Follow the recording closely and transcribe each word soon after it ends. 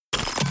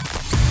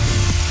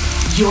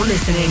You're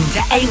listening to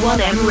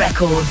A1M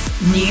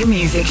Records' new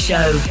music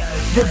show.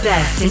 The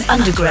best in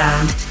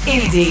underground,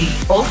 indie,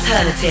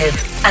 alternative,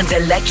 and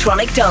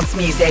electronic dance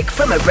music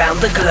from around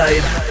the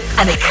globe.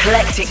 An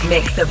eclectic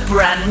mix of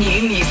brand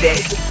new music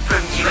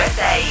from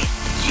USA,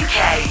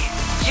 UK,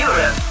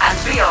 Europe, and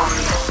beyond.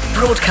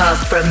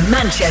 Broadcast from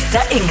Manchester,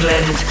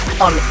 England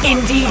on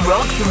Indie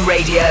Rocks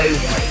Radio.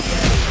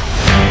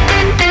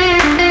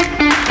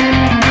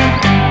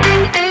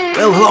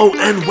 Well, hello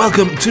and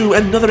welcome to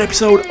another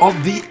episode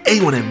of the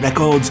A1M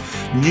Records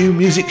new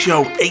music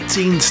show.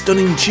 18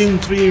 stunning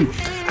tunes for you,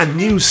 a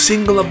new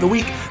single of the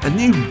week, a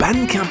new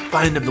Bandcamp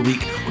find of the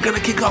week. We're going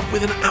to kick off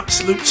with an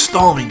absolute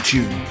storming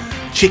tune.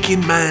 Chicken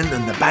Man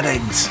and the Bad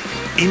Eggs,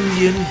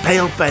 Indian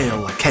Pale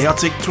Fale, a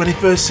chaotic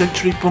 21st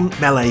century punk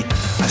melee,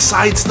 a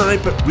side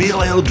snipe at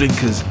real ale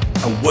drinkers,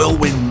 a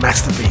whirlwind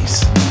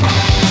masterpiece.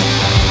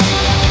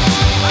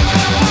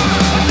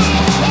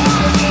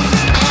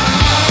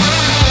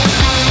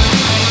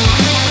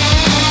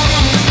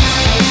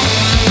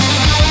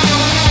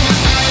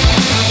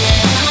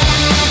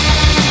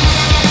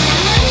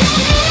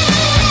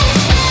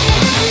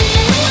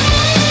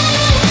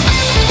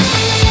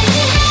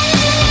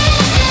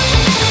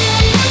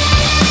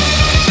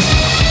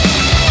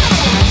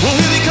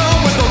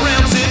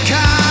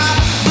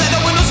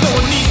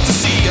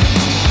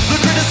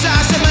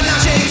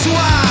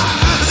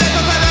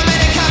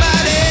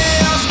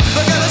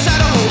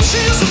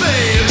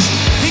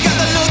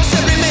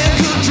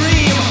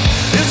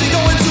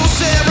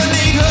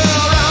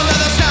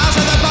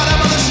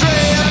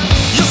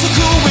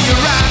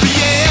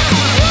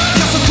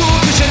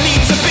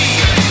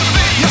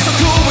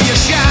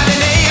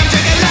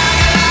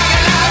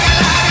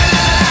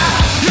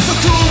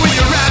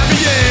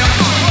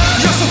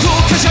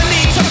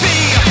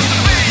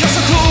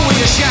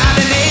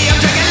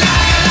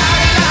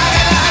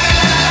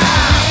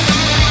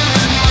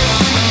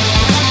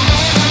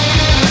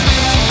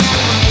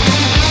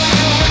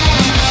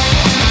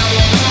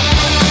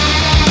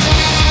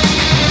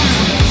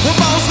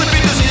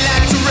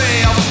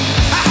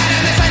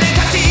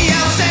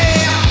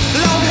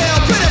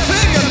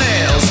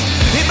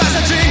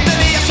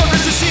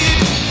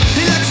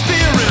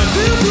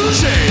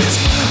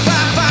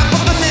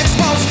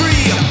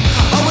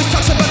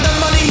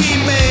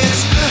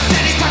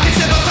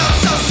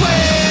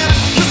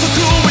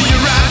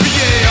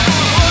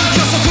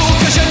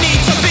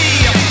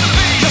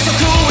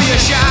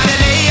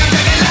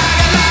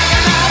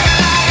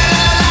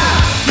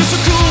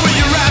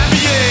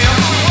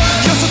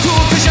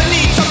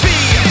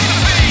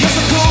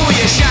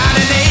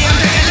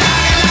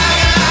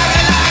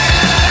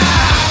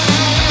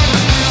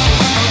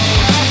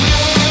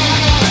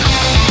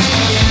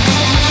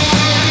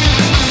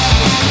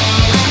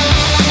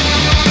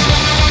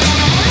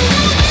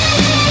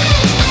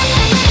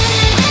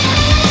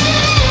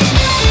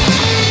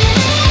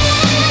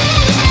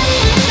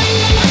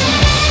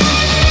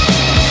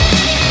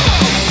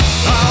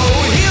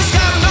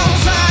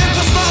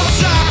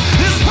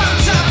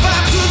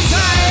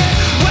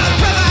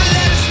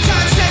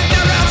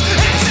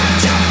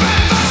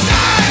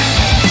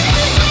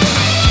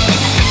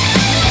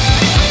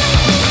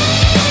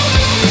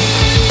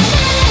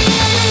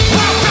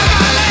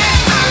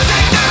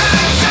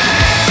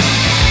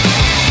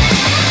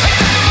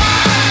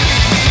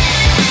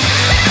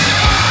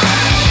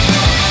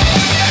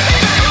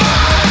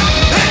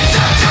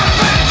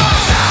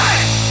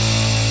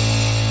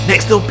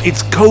 Next up,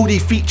 it's Cody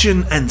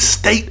Feechan and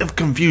State of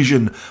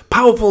Confusion,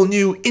 powerful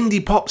new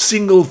indie pop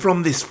single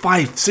from this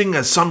Fife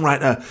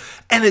singer-songwriter.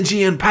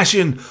 Energy and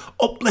passion,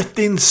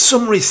 uplifting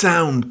summery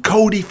sound.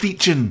 Cody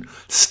Feechan,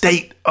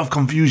 State of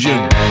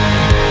Confusion.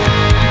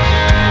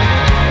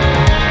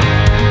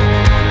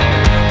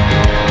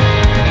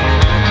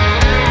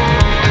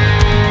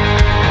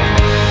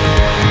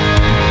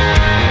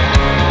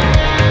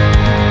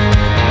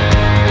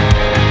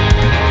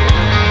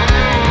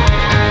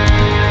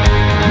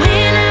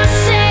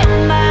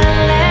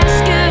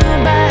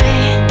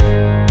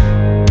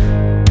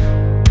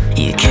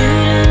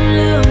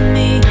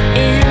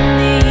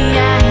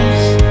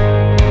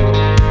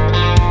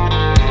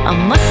 I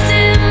must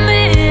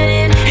admit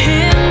it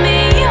hit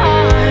me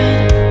hard.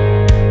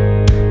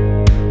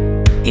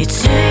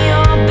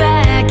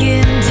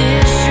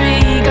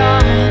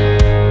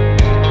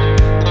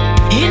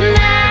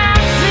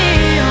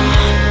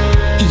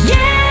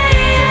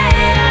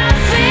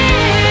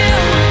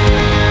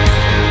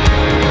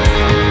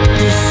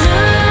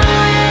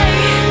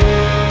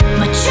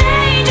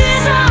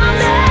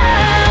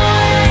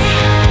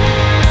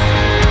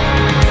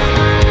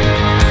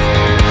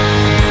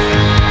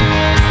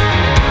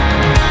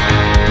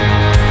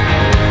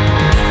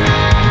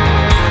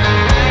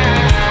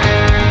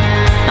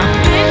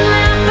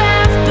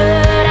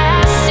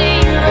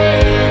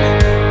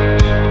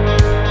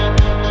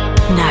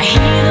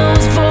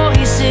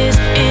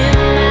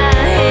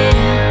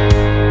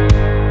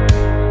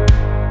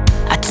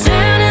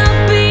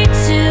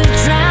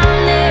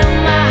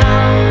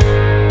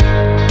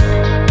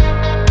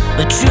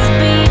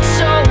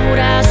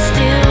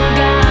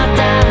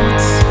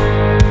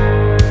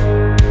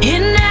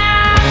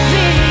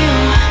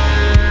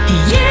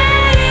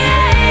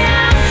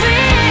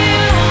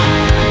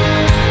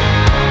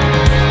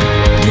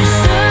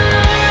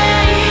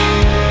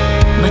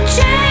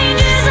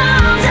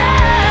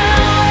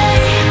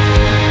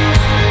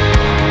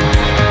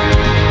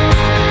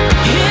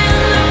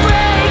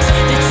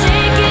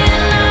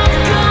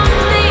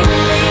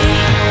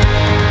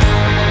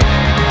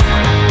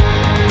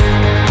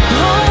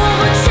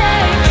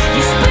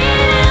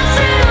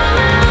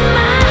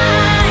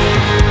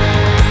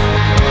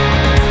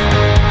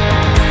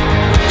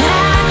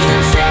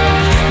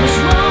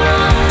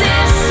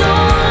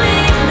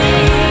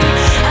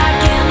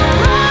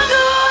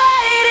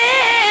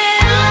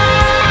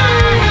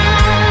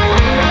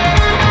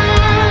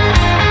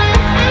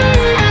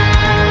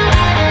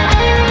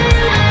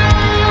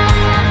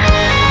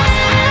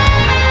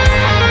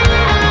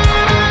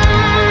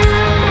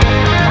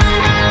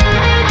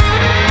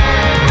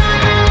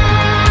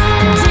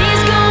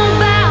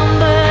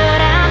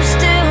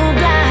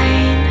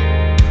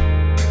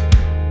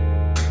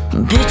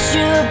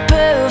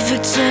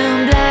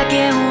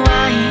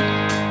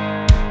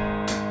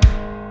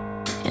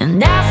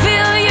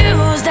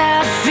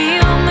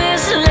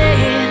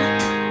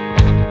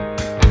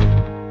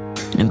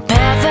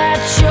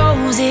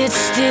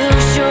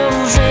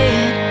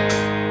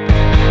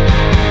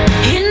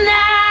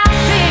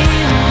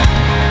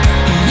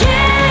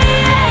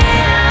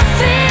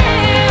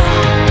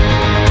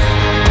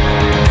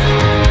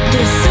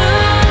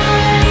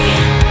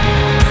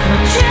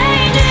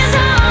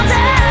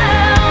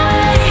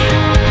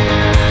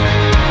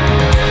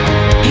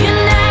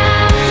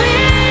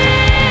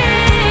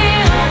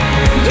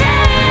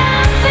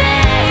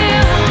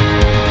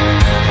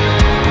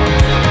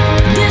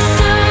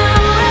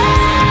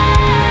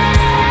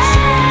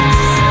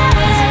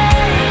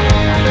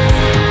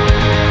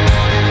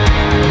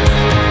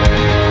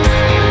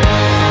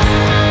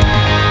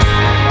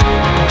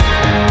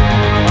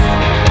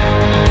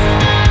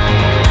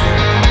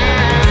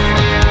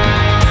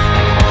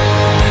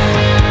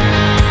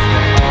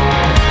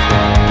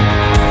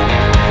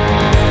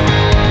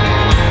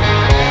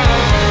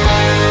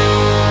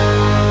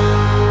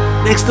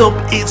 Next up,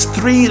 it's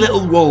Three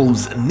Little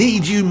Wolves,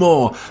 Need You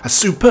More, a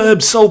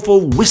superb,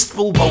 soulful,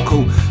 wistful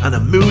vocal and a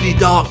moody,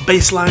 dark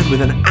bass line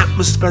with an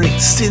atmospheric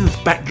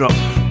synth backdrop.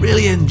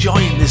 Really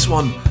enjoying this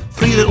one.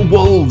 Three Little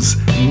Wolves,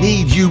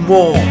 Need You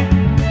More.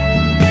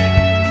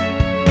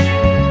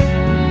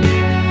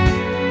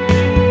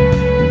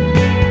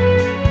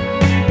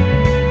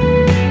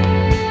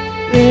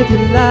 Live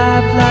your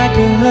life like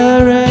a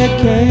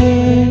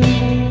hurricane.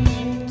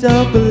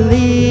 Don't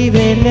believe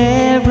in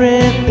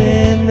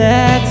everything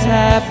that's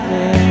happening.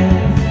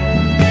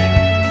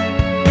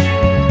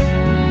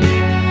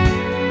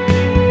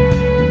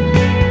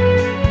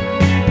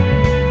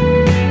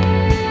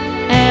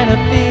 And I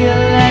feel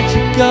that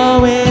you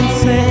go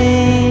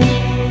insane.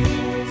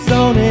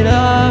 Zone it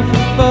off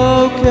and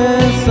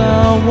focus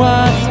on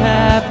what's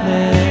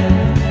happening.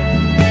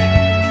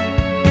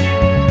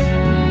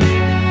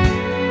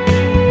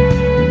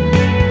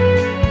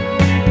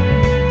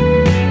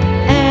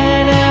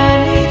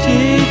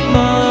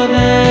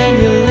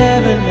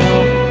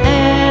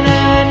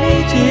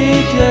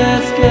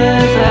 Just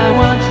 'cause I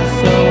want you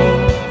so.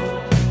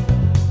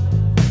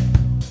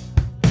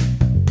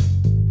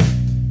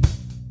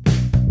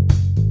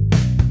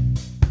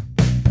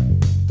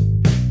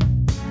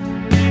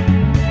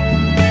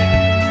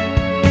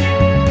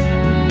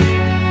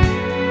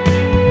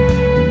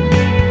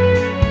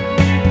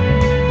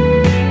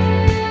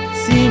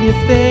 Seen your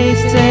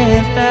face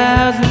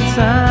 10,000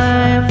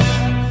 times,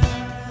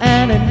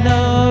 and I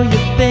know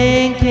you're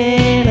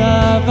thinking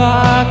of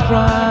our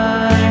crimes.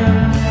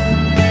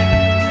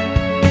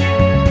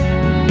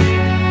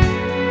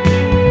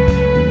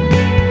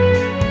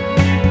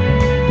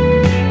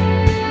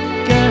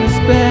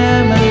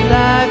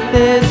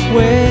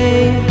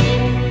 Way.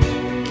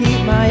 Keep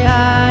my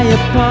eye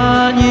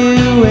upon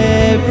you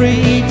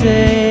every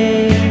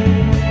day.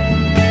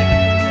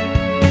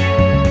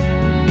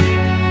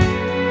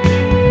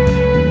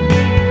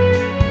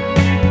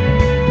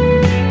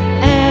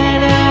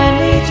 And I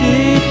need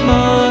you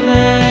more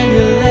than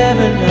you'll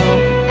ever know.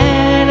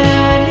 And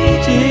I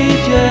need you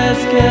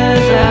just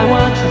 'cause I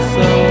want you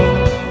so.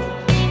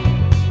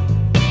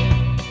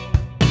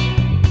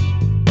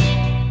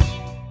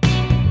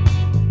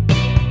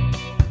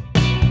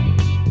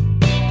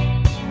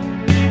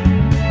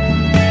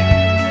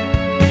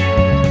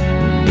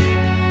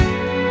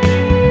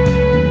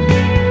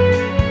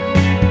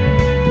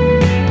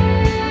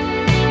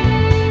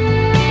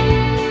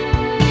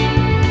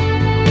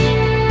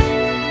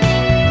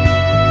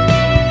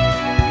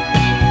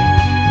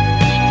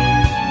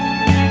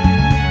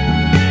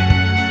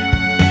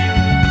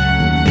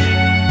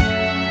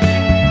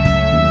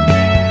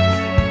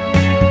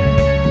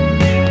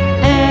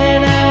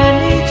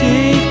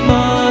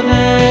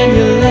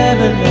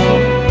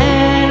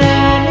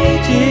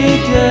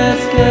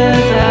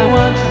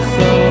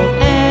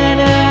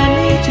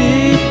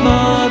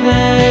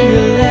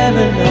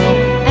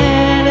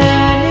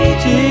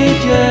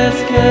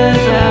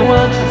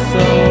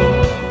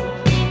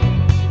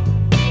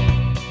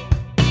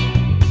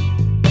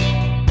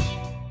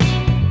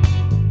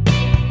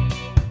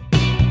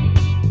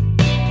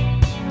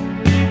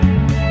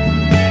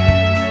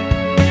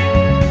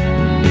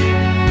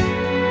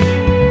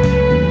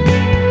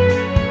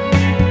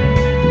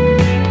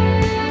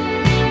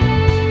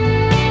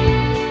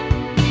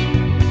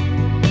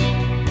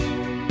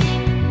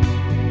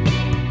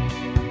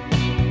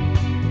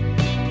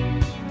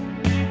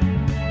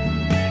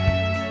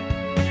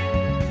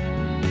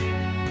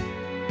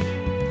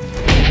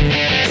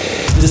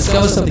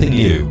 Discover something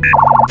new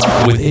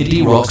with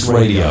Indie Rocks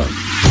Radio,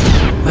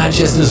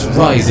 Manchester's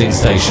rising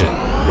station.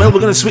 Well, we're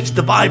going to switch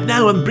the vibe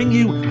now and bring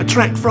you a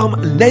track from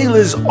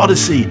Nelas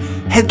Odyssey.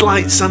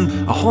 Headlights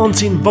and a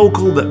haunting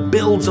vocal that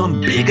builds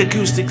on big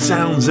acoustic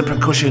sounds and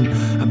percussion,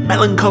 a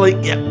melancholic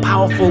yet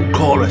powerful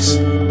chorus.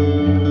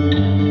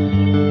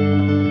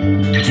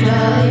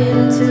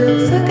 Trying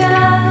to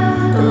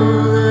forget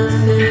all the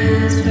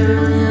fears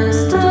from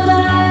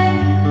yesterday.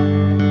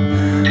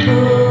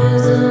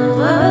 Wasn't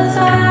worth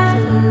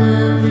fighting,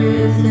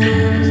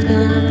 everything's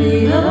gonna be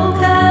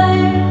okay.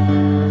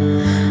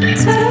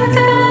 Took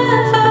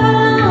it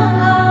falling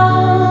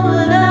home,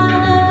 but I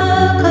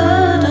never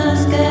could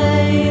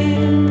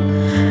escape.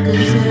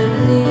 'Cause in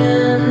the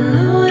end,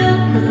 the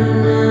winner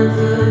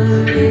never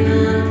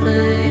even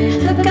played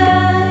the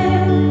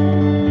game.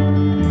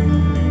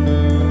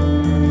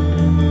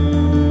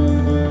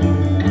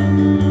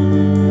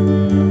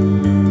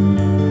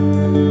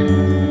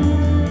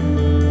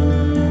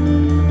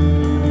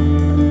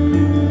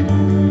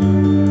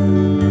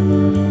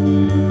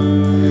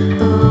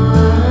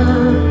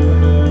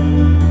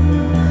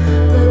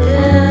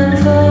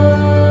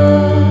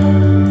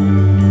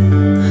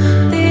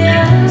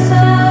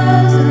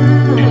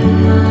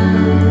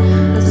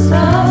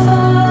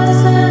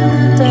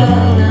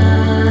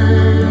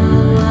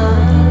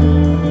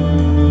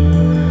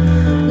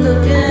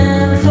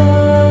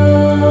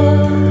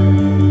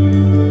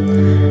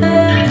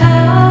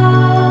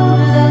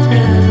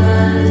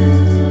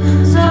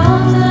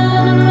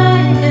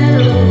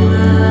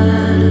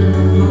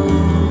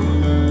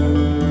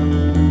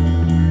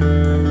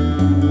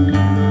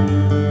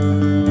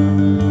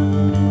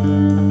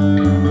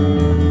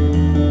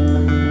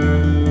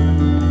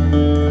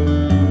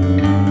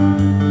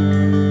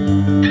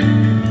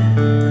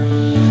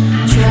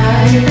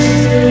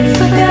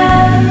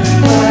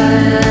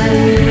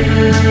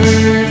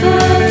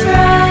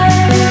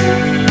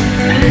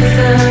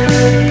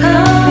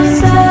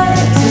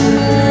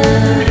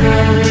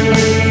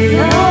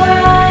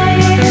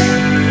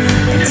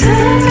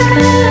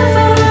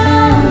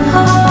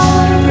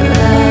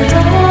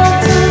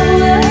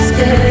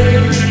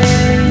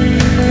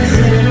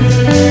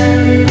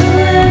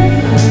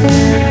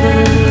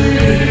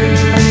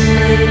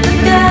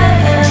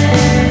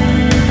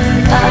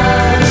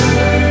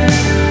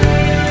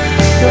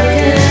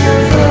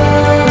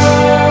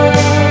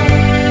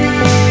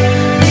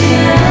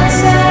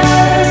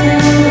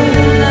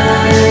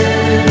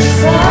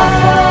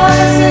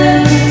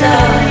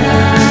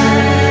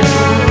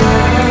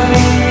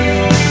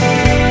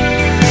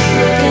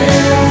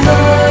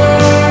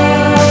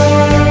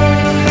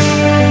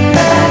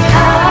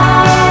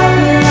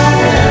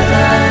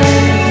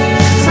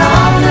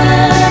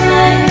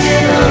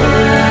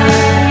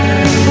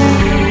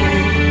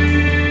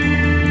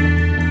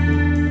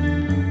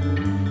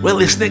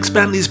 this next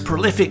band is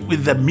prolific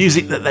with the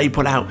music that they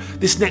put out.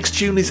 This next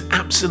tune is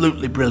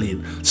absolutely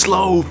brilliant.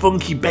 Slow,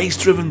 funky,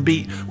 bass-driven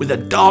beat with a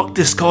dark,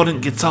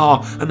 discordant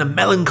guitar and a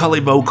melancholy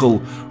vocal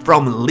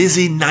from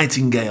Lizzie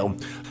Nightingale.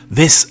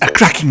 This, a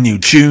cracking new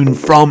tune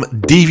from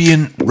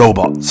Deviant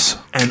Robots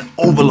and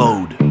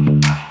Overload.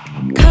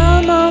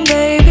 Come on,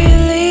 baby,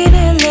 lean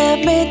in,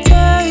 let me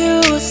tell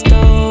you a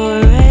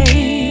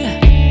story.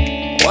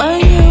 One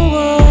you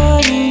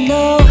wouldn't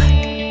know,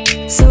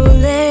 so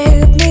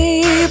let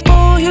me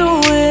pull you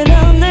in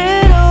a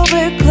little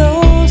bit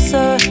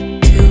closer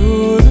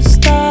to the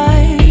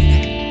start.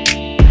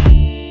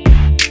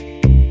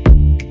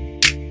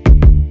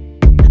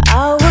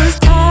 I was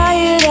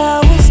tired, I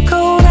was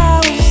cold, I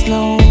was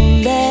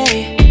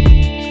lonely,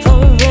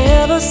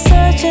 forever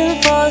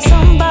searching for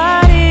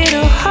somebody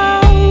to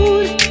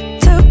hold,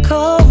 to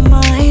call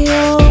my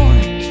own.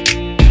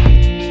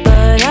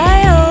 But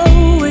I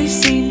always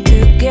seem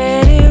to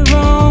get it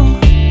wrong.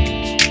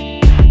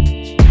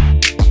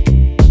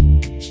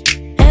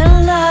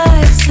 And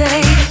I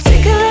say,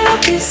 take a little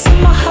piece of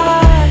my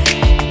heart,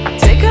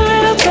 take a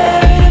little,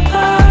 tear it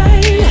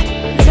apart,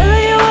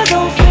 telling you I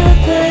don't feel a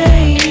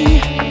thing,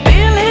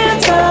 being here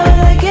time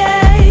and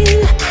again.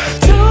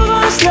 Too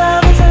much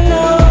love is an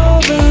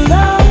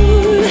overload,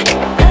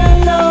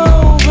 an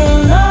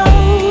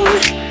overload,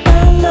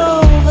 an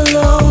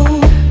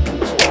overload.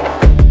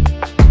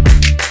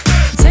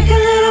 Take a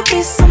little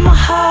piece of my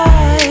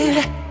heart,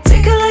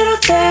 take a little,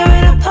 tear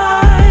it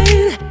apart,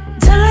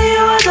 telling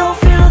you I don't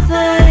feel a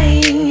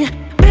thing,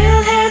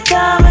 been here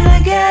time and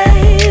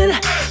again.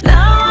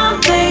 Now I'm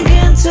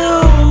thinking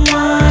too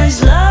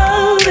much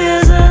love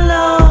is an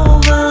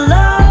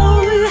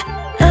overload,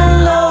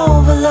 an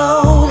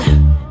overload.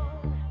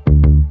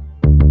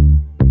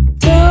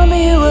 Tell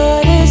me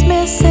what is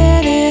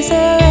missing, is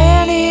there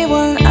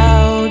anyone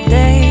out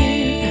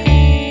there?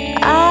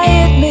 I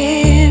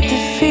admit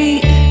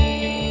defeat,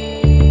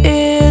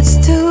 it's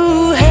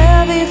too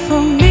heavy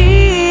for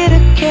me to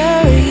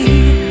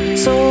carry,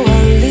 so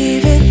I'll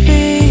leave it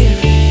be.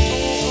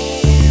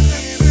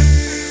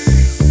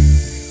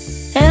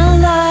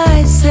 And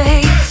I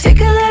say,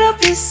 take a little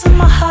piece of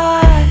my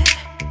heart,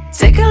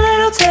 take a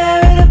little,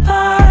 tear it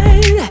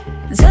apart,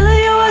 telling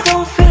you I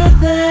don't feel a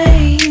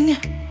thing,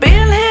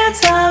 being here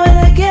time and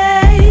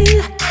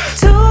again.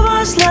 Too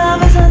much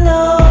love is an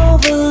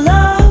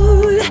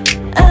overload,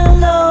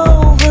 an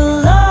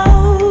overload,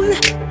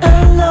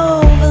 an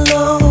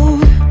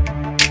overload.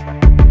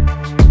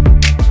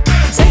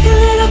 Take a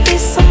little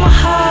piece of my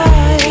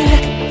heart,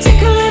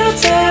 take a little,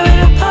 tear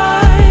it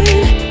apart,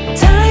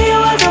 telling you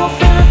I don't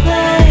feel a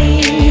thing,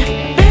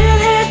 been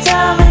here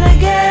time and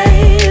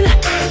again.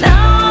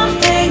 Now I'm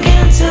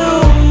thinking too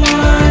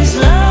much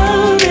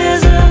love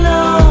is an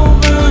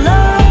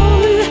overload,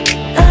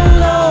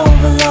 an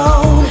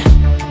overload,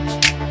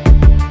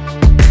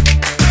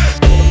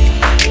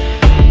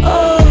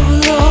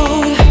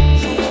 overload.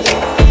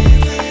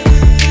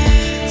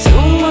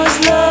 Too much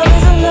love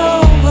is an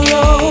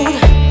overload,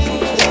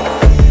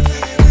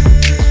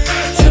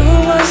 too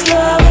much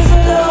love is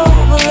an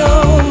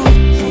overload,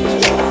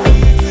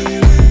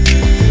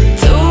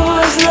 too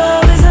much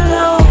love is an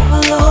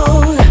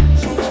overload.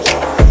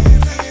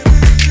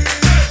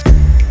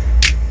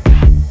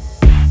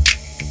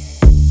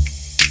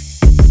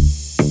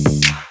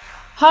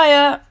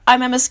 Hiya,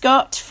 I'm Emma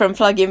Scott from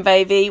Pluggin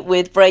Baby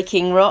with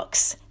Breaking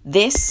Rocks.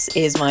 This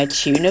is my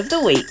tune of the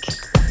week.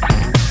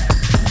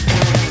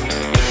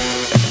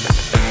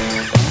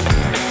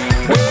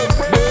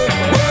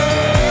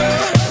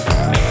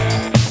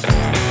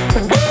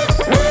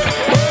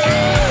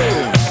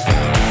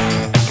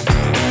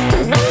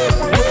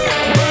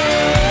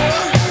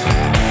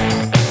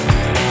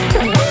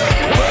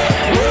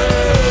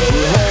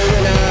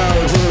 Holding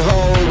out and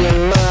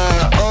holding my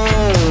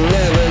own.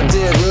 Never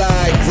did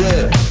like the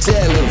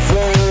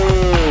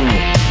telephone.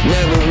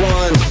 Never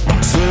want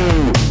to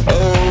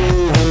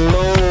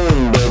overmoan,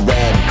 but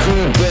that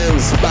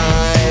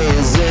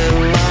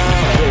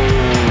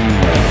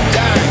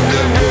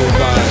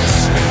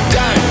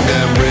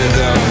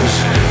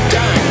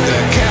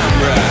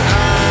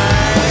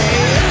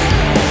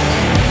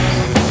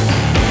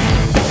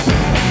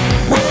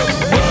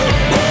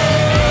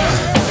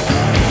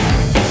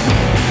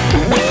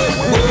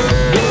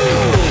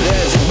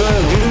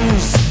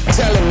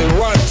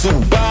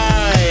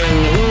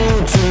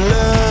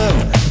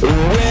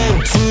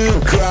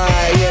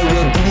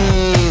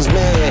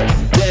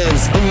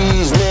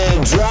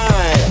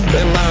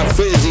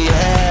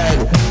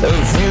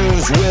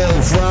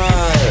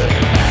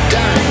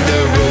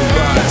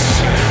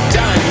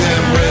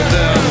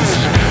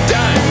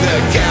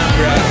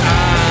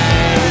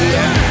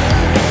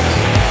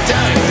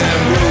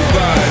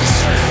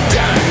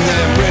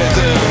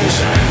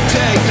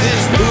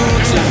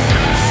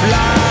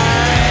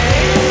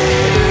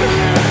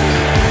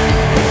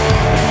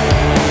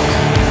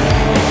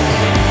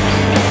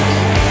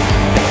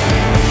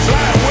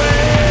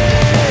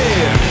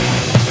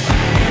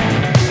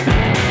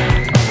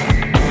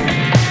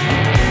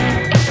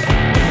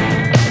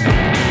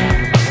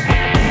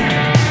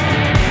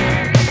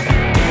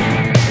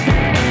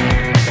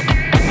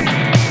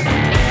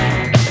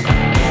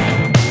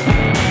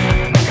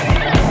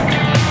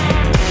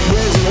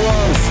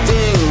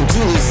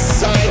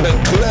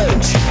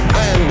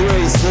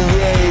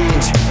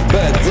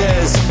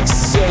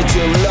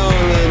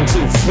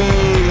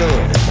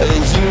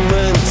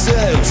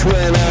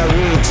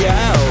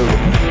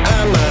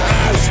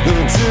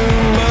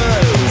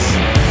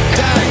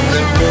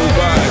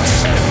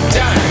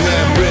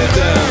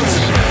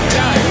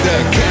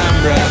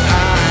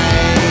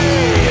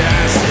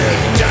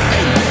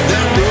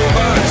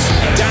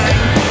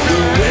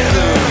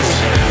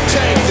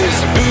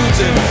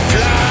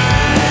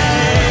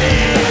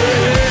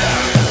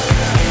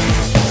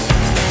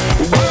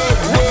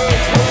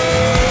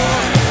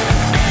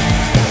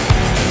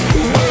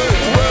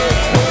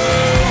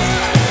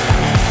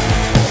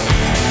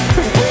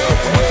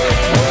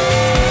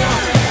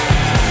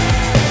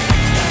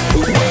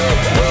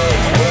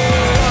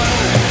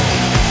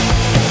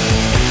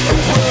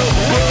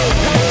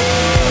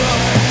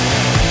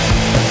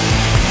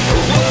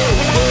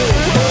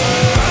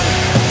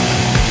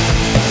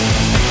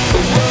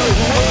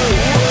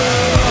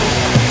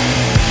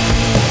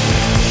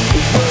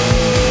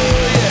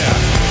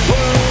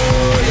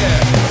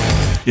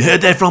You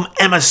heard there from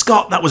Emma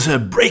Scott, that was her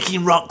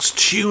Breaking Rock's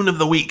Tune of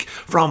the Week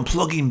from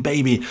Pluggin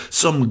Baby.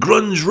 Some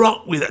grunge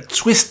rock with a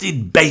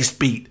twisted bass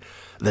beat.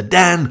 The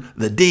Dan,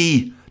 the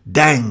D,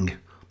 Dang,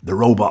 the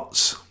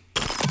Robots.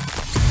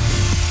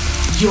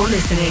 You're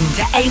listening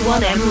to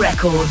A1M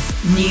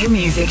Records New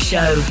Music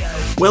Show.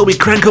 Well, we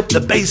crank up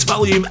the bass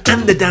volume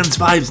and the dance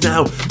vibes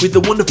now with the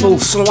wonderful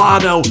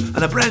Solardo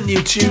and a brand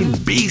new tune,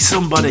 Be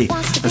Somebody.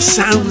 The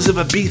sounds of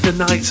Ibiza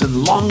nights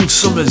and long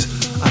summers.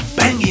 A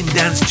banging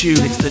dance tune.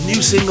 It's the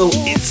new single,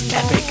 it's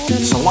epic.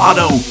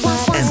 Solardo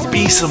and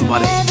Be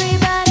Somebody.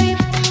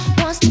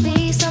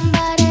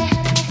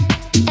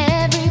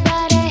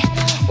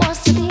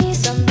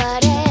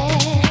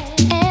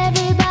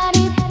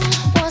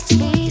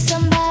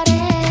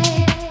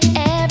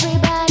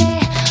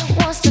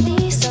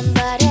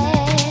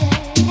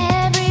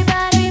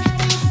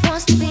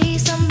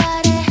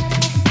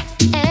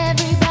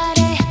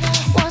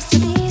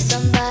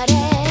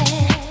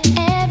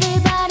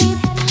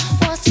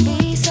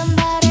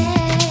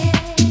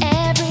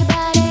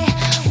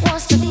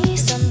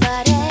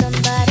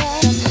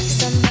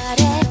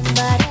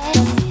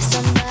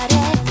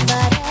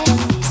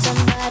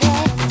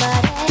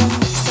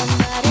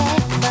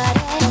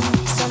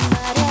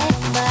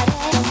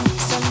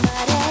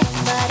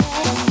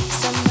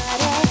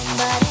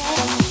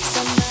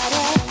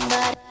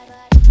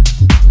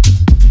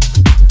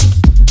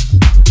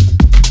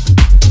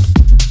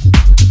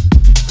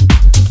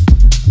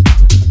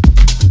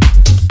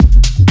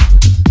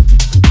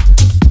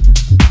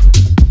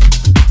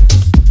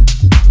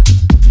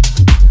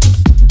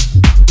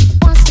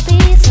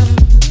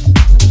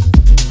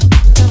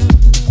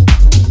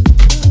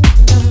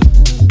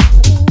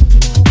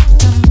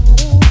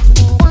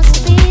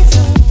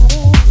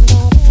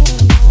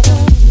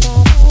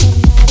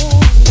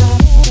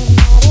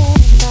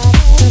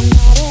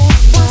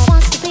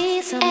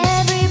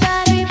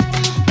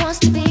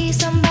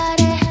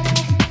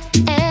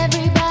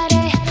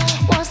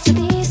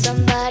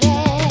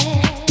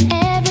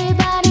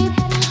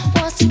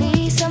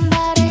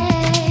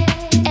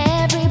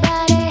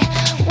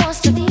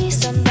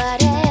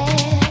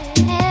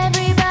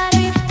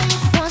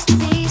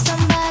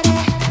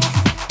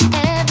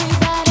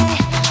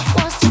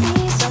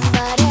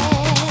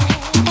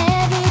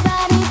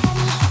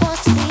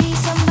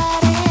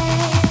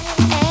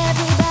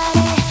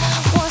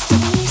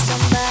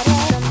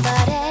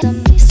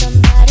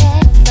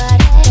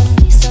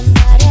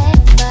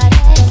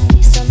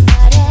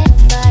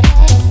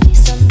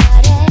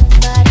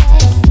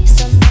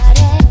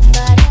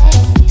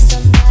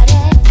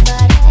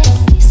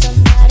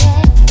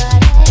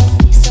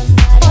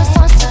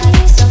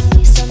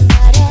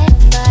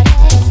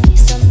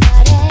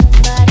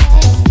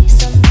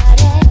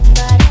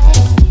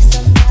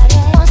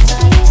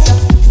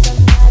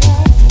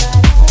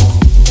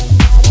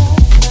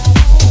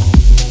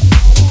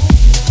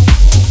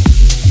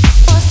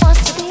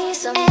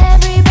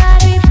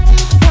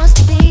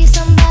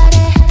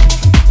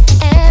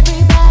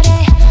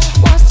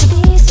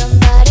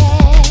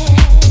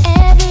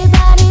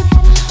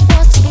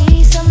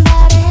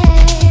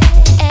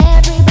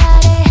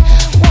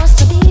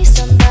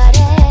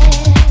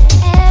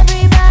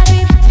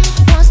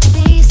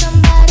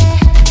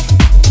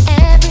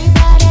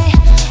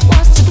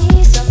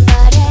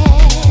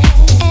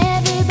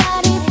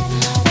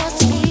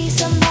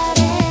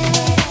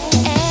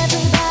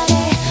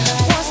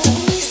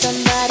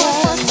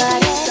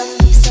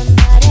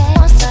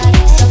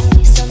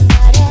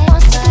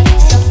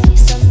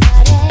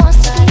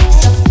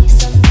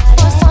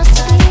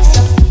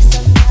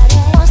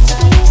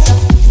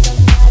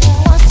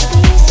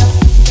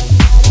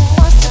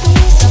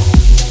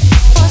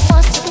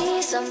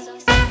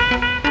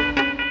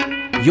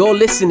 You're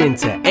listening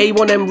to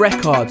A1M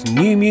Records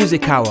New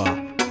Music Hour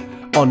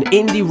on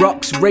Indie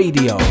Rocks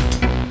Radio.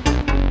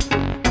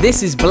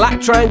 This is Black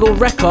Triangle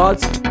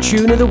Records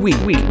Tune of the Week.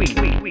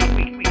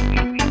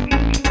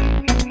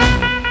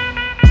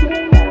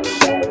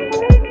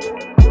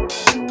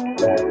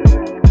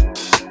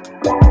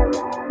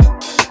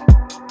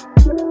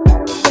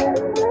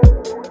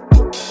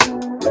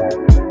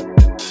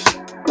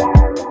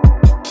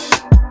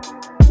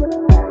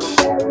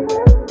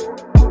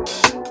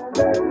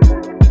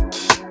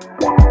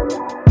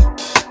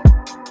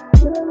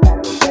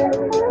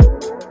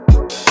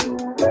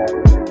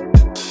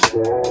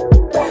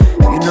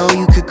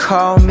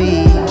 Call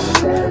me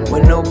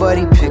when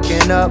nobody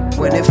picking up,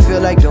 when it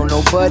feel like don't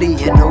nobody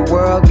in the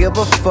world give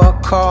a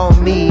fuck. Call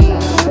me,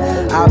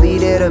 I'll be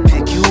there to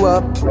pick you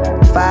up.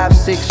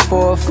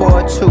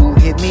 56442,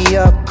 hit me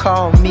up.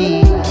 Call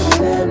me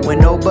when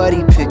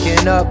nobody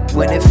picking up,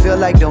 when it feel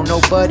like don't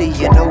nobody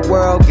in the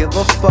world give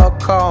a fuck.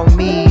 Call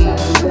me,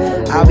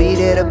 I'll be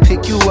there to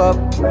pick you up.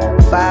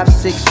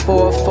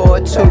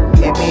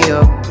 56442, hit me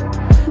up.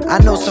 I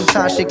know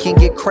sometimes shit can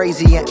get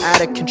crazy and out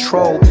of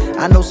control.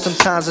 I know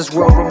sometimes this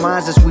world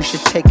reminds us we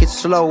should take it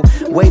slow.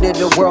 Weight of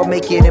the world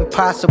make it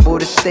impossible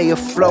to stay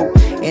afloat,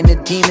 and the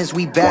demons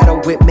we battle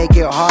with make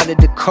it harder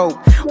to cope.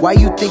 Why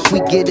you think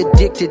we get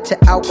addicted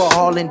to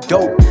alcohol and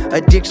dope?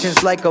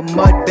 Addiction's like a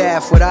mud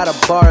bath without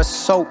a bar of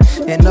soap.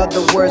 In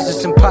other words,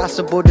 it's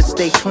impossible to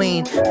stay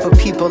clean. For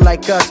people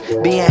like us,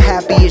 being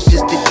happy is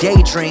just a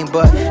daydream.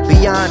 But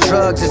beyond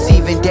drugs, it's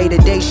even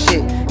day-to-day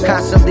shit.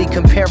 Constantly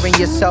comparing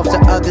yourself to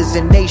others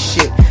and they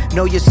shit.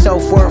 Know your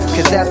self-worth,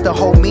 cause that's the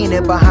whole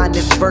meaning behind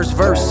this first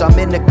verse. I'm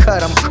in the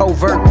cut, I'm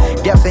covert.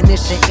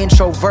 Definition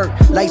introvert.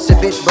 Life's a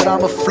bitch, but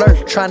I'm a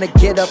flirt. Trying to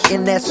get up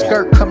in that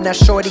skirt. Come now,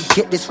 shorty,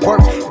 get this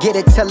work. Get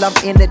it till I'm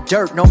in the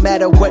dirt. No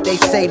matter what they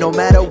say, no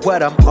matter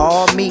what, I'm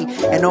all me.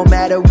 And no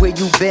matter where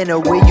you been or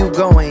where you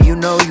going, you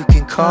know you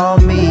can call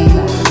me.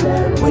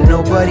 When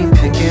nobody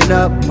picking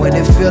up, when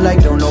it feel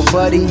like don't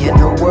nobody in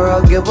the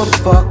world give a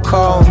fuck,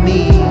 call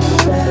me.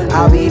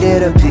 I'll be there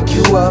to pick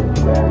you up.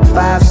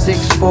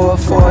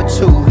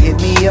 56442,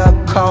 hit me up,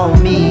 call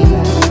me.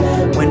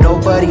 When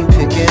nobody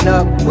picking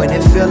up, when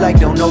it feel like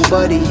don't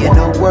nobody in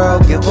the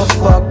world give a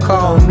fuck,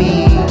 call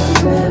me.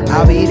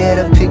 I'll be there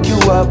to pick you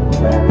up.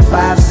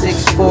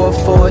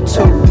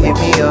 56442, hit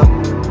me up.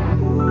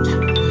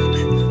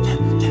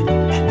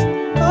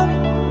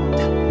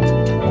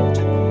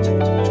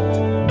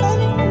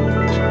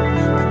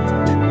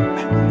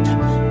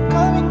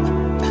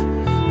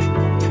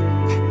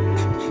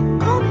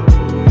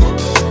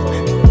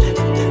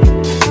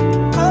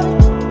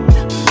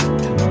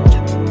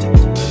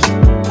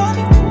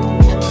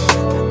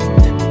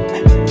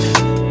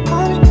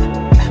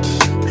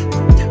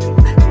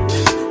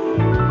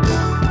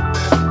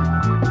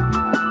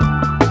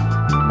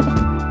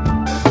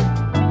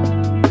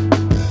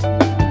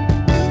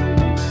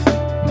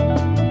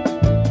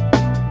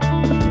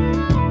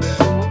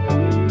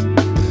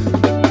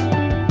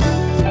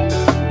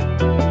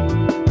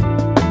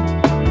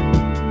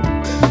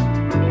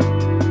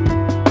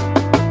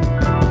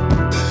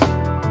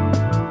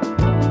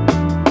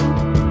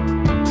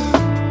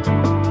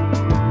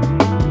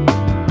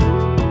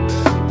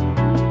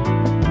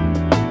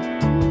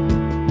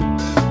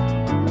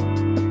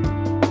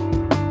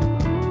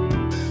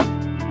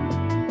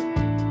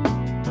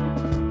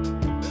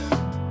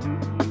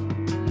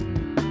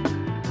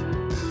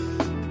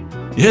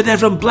 You heard there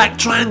from Black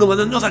Triangle and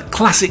another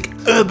classic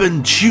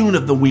urban tune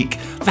of the week.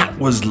 That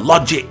was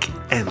Logic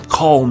and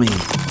Call Me.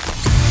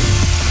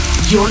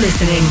 You're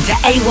listening to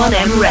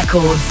A1M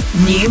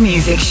Records New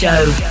Music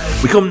Show.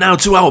 We come now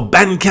to our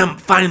Bandcamp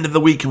Find of the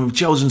Week, and we've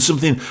chosen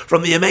something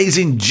from the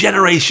amazing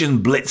Generation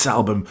Blitz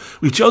album.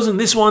 We've chosen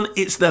this one.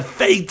 It's the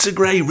Fade to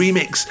Grey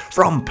remix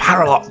from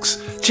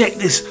Parralox. Check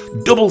this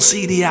double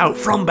CD out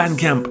from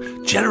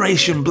Bandcamp.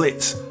 Generation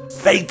Blitz,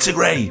 Fade to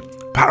Grey,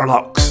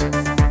 Parralox.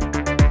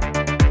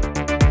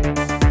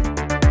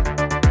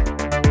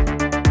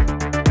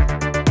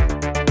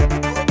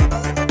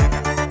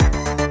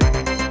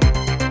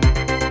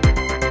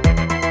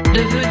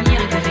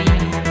 Devenir gris.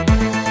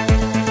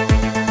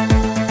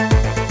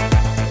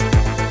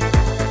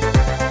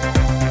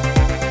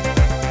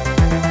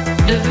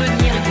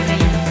 Devenir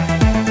gris.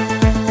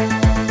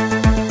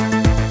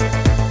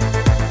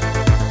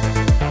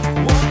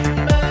 One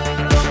man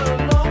on a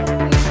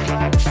lonely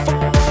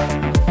platform,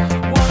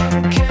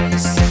 one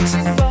case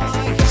sitting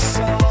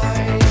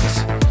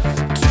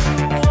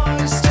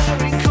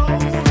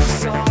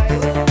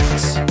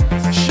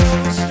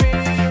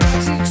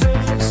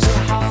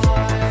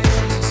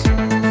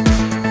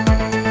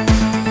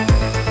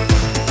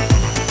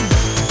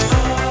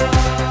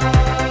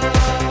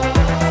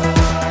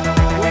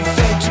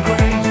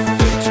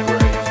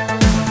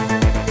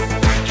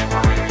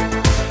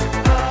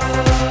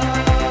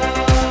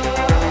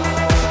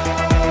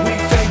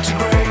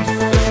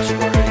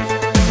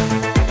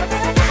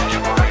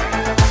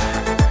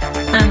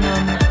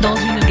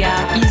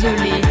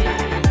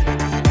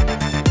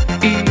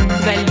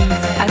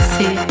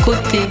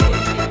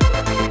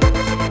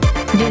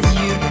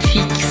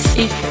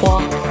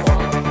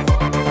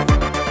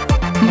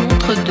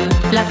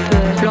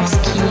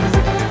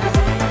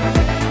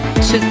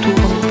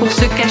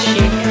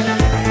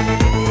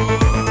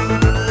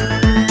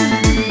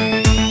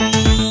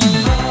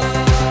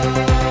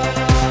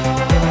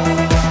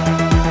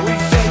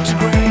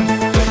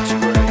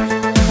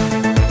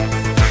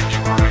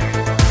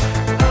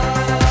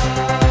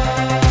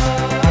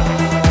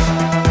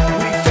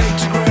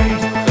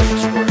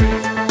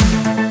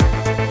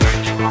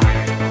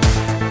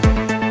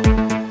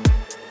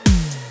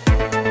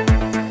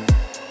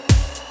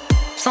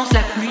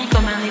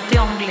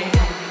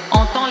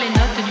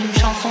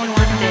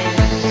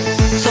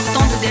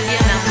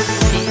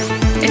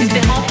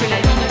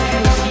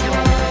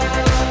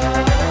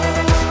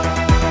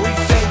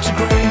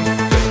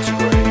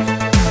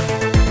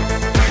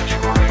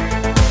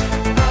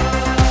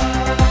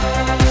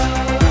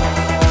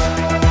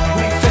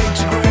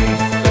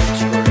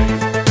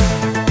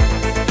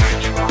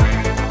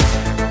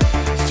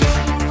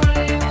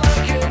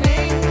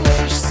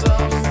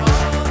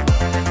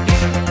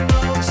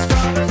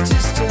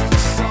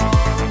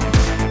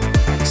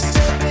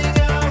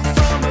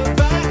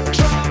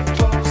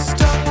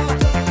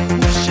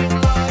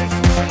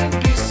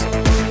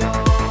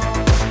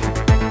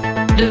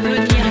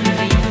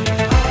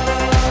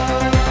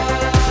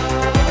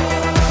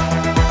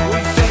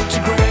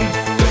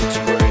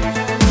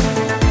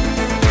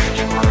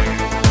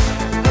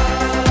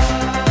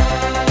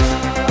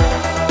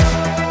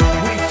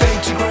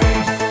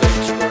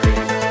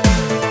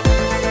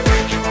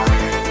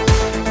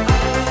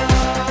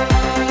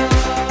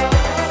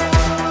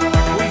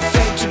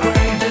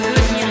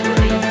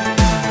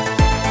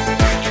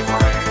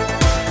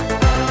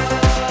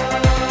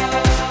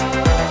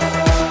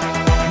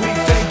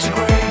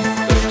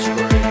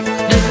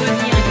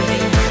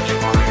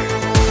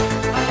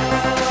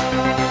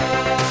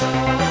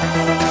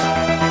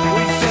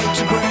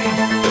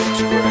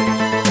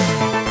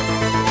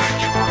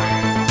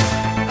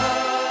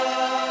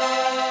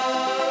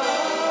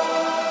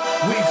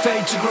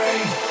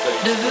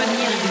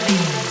Devenir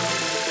gris.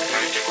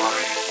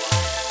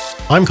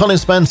 I'm Colin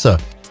Spencer,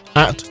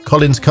 at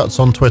Collins Cuts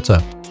on Twitter.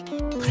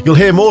 You'll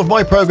hear more of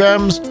my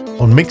programmes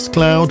on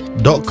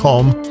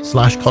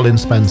mixcloud.com/Colin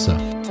Spencer.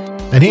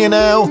 And here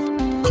now,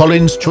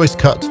 Colin's choice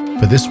cut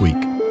for this week.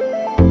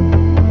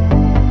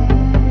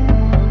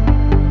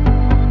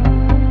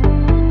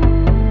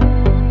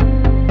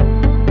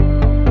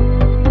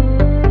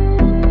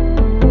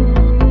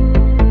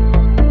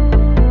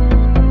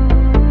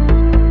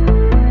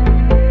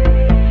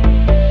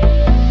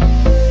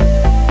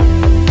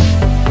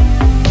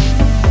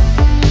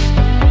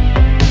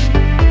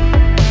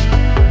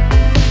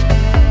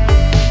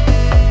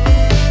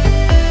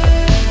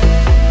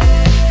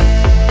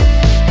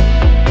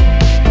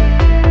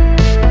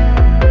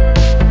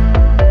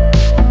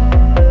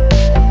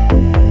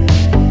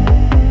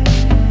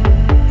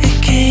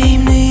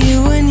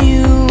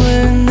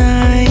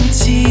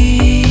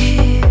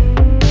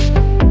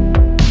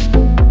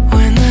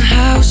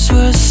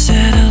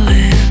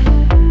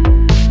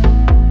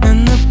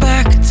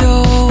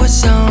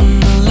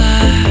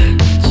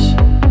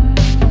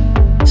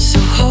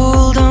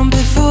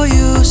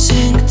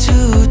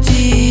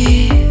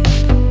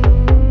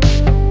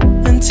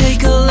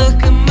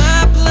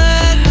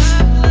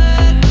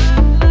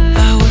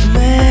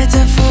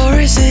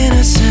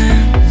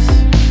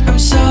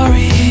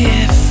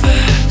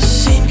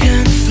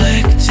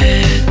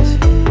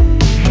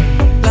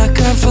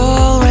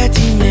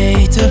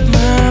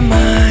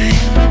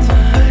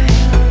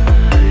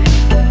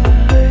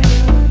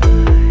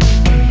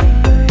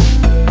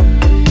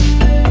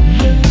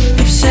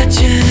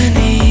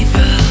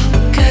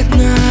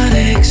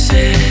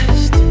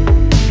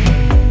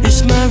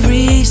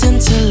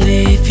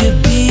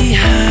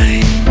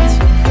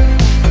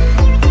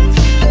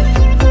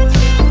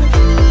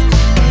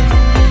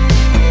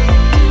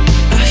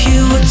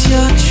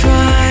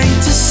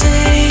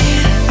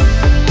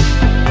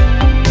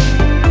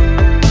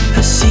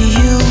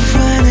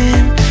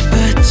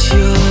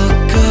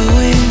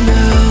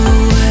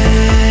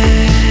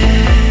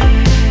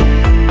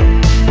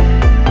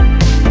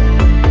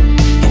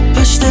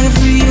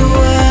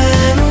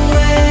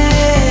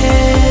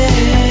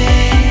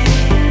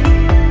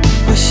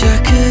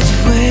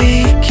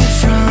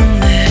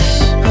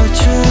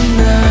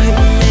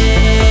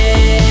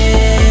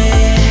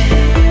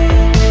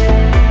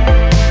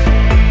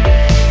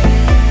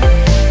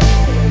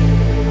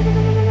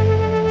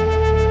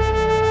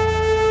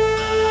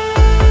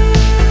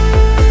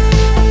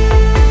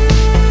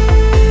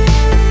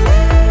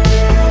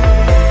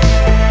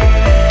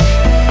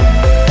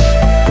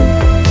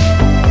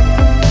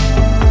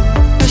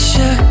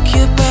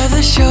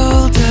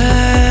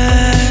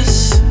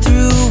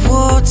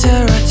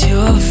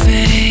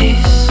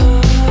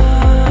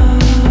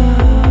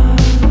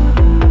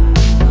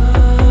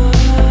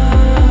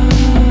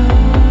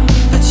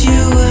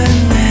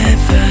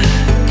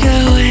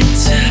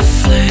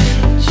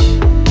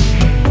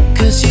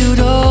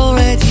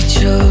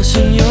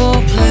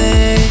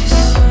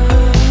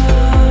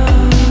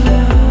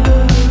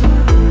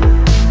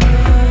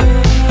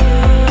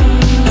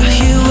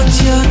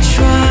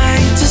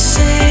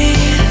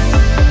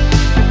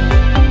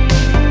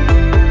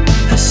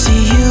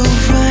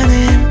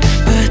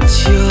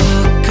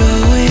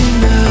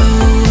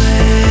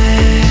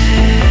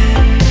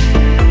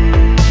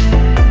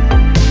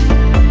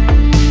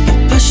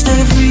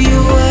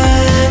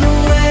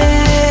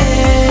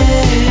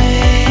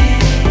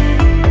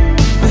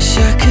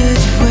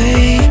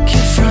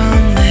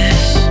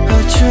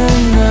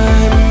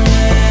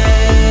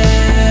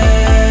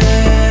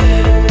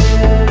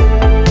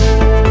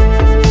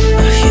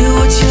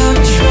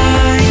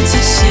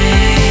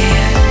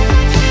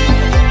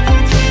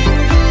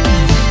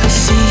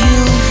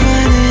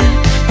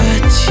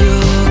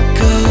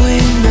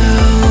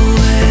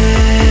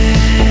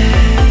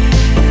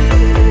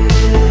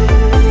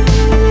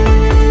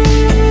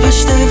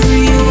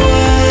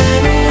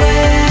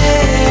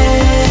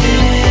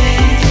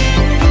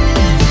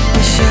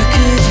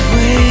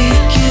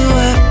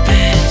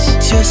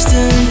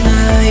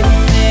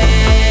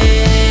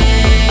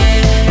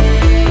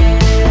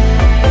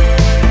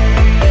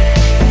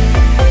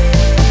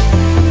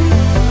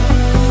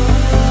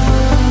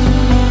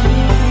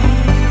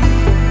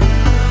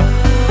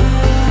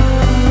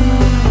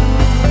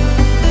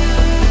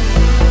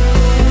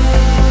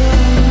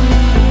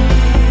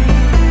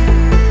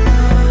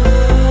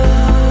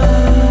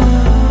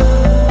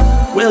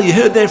 Well, you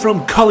heard there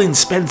from Colin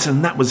Spencer,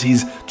 and that was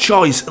his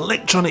choice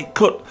electronic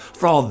cut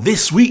for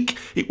this week.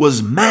 It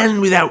was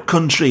Man Without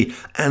Country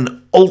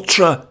and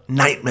Ultra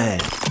Nightmare.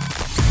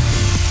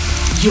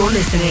 You're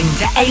listening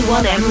to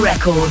A1M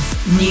Records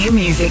New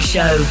Music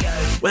Show.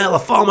 Well, a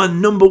former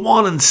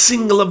 #1 and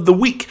single of the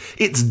week,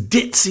 it's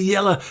Ditsea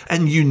Yella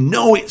and You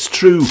Know It's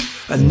True,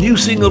 a new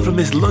single from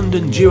this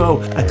London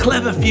duo, a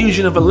clever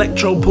fusion of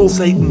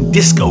electro-pulsating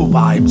disco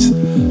vibes.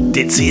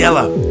 Ditsea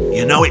Yella,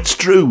 You Know It's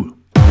True.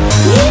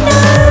 You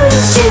know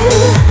it's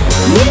true,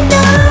 you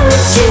know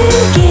it's true,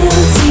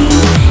 guilty,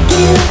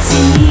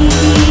 guilty.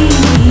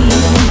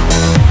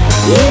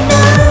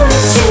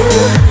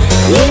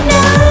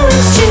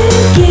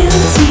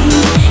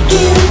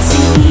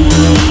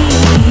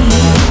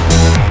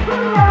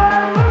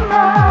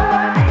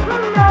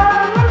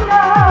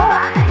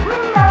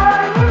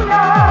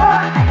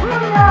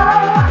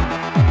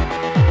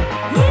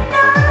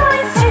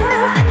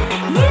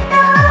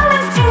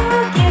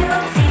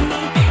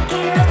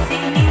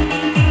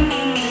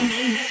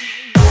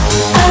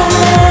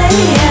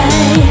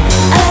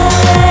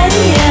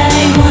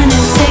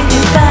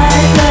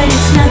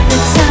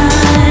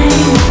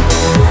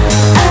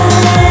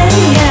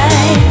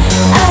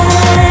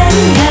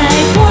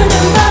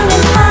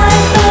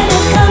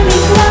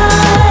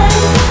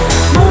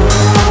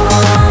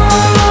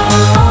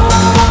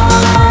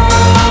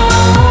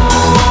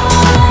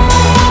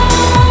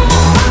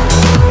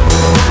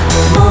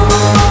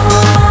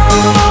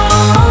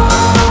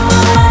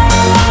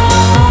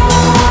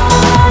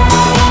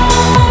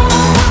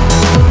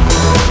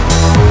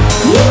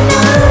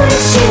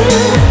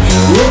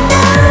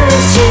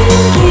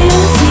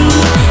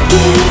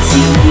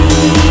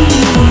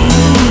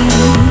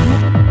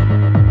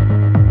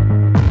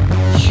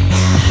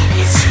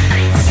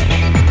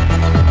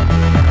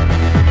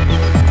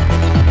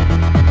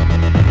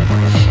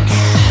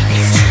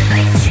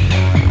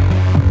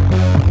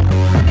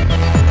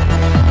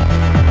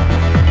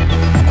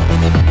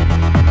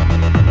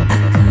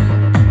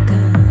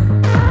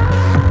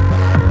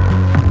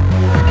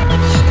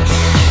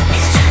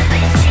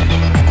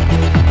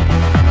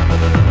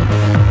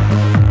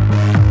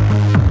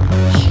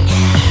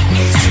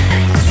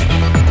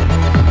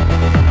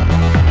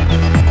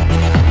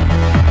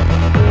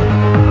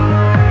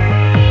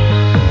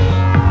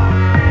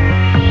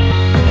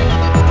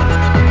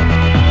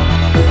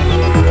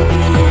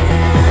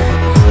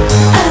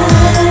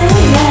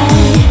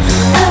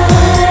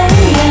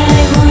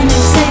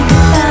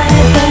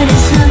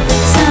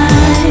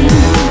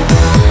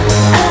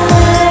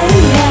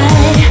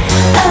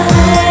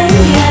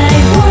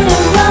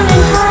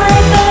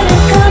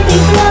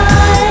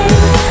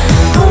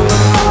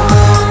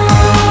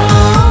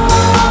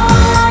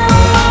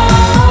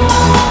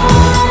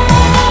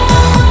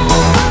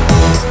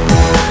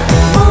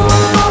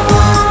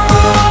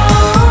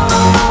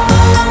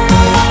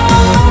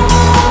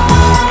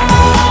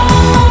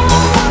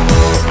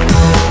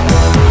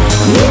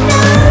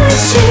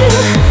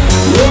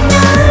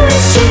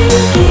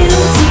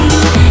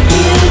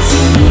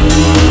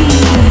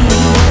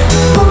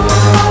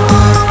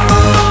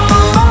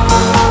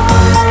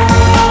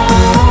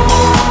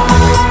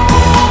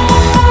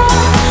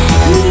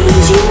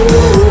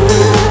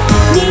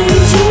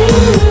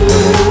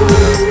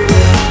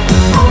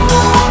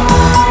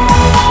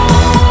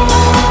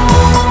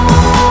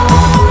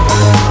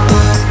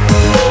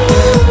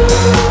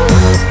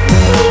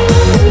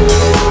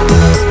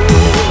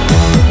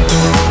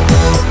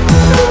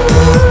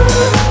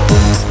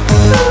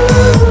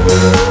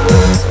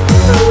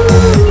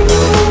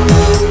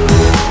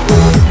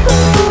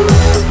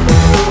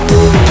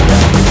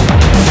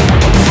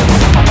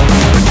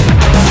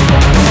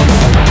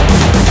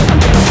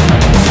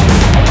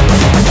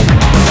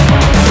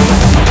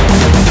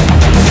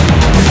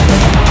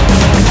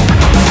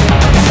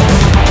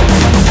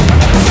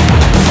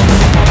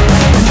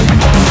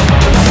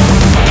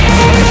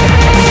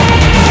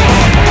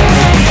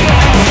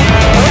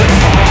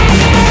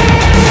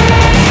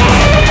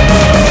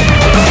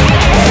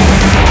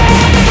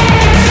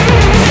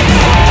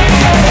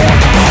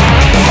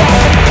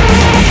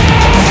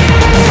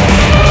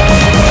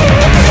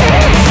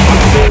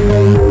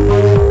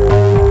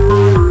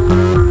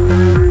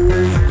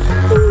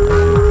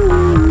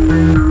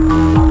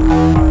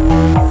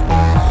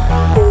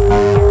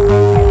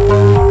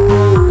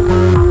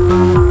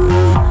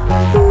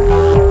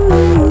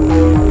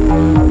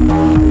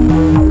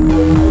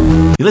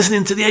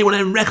 listening to the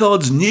A1M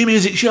Records New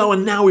Music Show,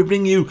 and now we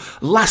bring you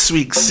last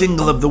week's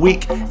single of the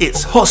week.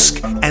 It's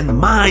Husk and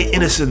My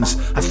Innocence,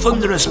 a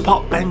thunderous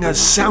pop banger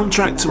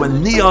soundtrack to a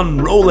neon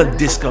roller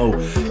disco.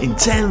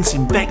 Intense,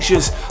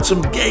 infectious,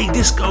 some gay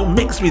disco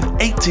mixed with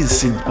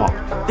 80s synth pop.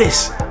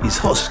 This is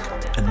Husk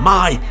and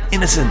My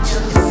Innocence.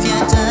 If you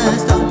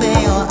just open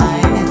your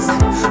eyes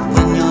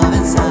when you're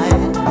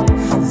inside,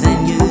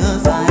 then you'll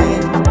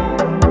find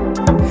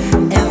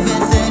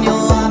everything you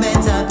want me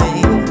to be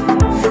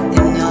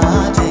in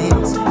your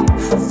dreams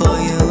for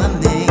you and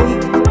me.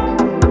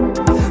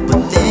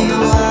 But there you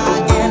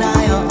are again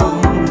on your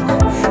own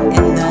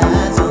in the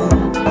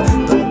zone,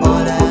 but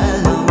all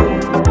alone.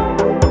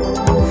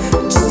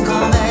 Just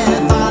come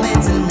and find me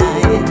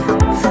tonight.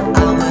 I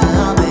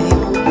will be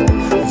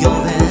your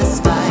best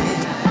spy.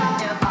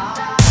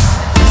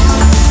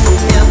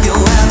 If you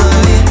ever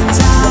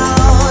reach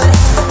out,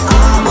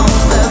 I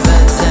won't be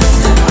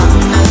resistant. I'm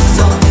not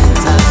so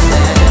into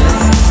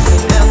this.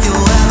 If you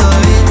ever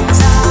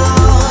reach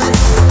out,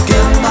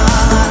 give my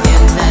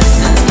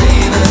innocence,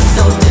 flavor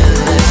so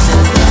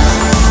delicious.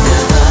 Love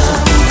is love,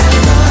 is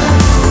love.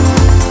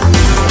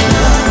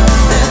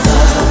 Love is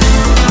love.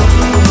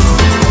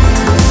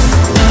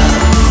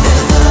 Love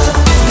is love,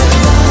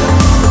 is love.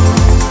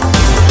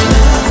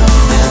 Love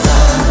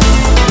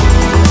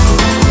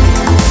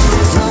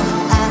is love.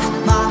 At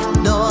my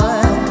door,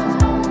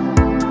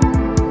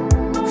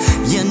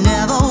 you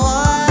never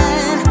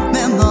want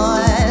me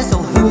more, so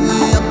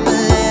hurry up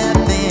and let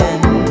me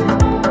in.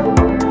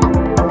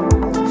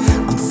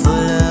 I'm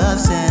full of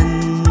sin.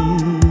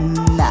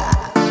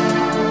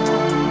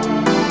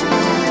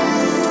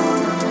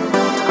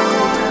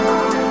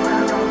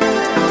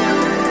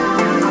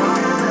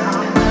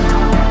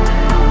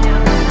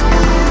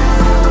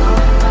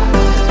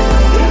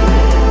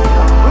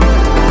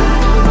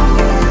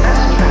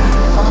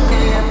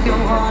 Okay, if you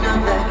wanna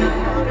back it,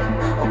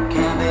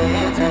 okay,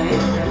 baby,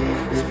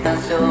 if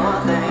that's your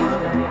thing.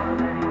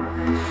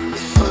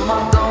 Some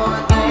are going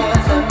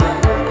against it, but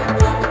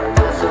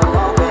that's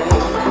okay.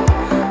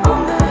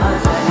 I'm not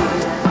saying.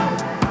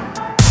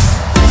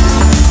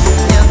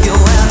 If you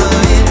ever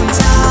reach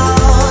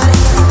out,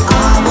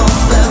 I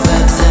won't be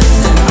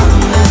resistant.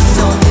 I'm not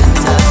so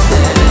into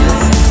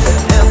this.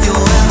 If you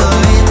ever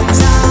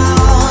reach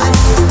out,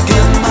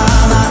 give my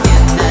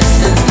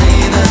innocence,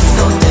 flavor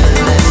so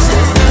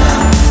delicious.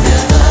 Love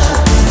is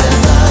love, is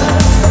love.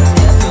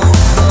 If you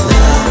ever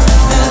love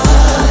is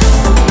love.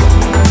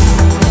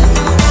 If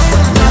you ever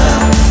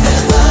love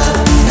is love,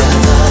 is love.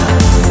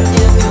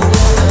 If you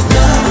ever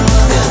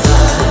love is love,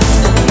 flavor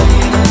so delicious.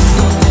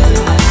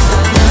 Love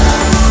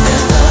is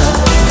love,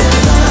 is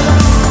love.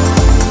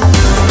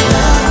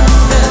 Love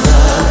is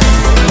love.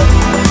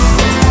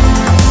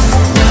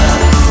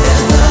 Love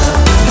is love,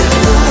 is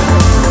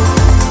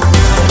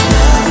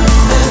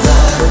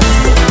love.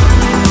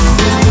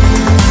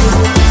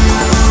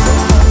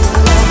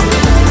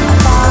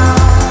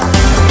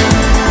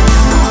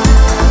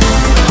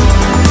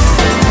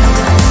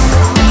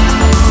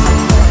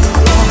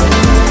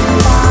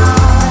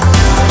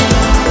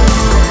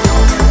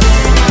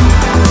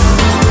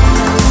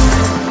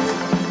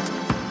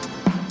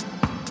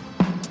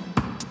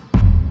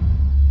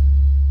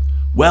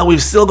 Well,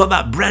 we've still got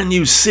that brand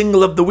new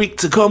single of the week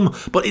to come,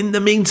 but in the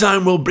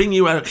meantime, we'll bring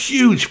you a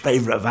huge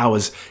favourite of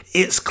ours.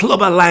 It's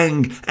Klubber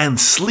Lang and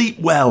Sleep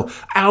Well,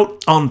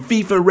 out on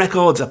FIFA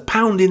Records, a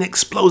pounding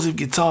explosive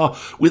guitar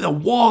with a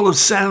wall of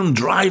sound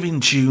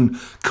driving tune,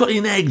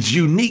 cutting edge,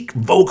 unique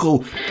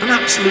vocal, an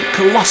absolute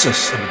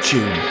colossus of a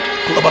tune.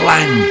 Klubber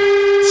Lang,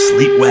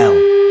 Sleep Well.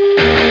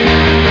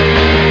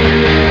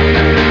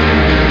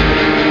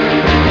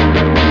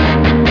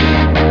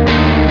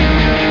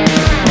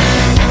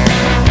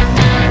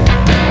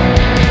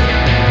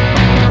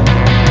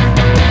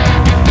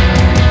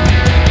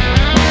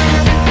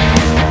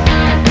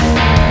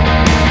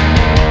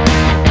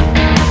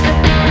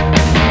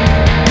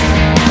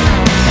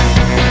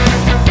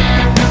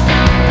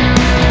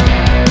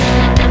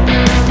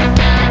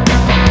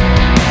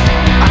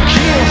 I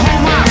can't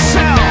hold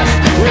myself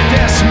with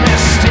this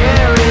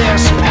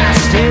mysterious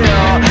past.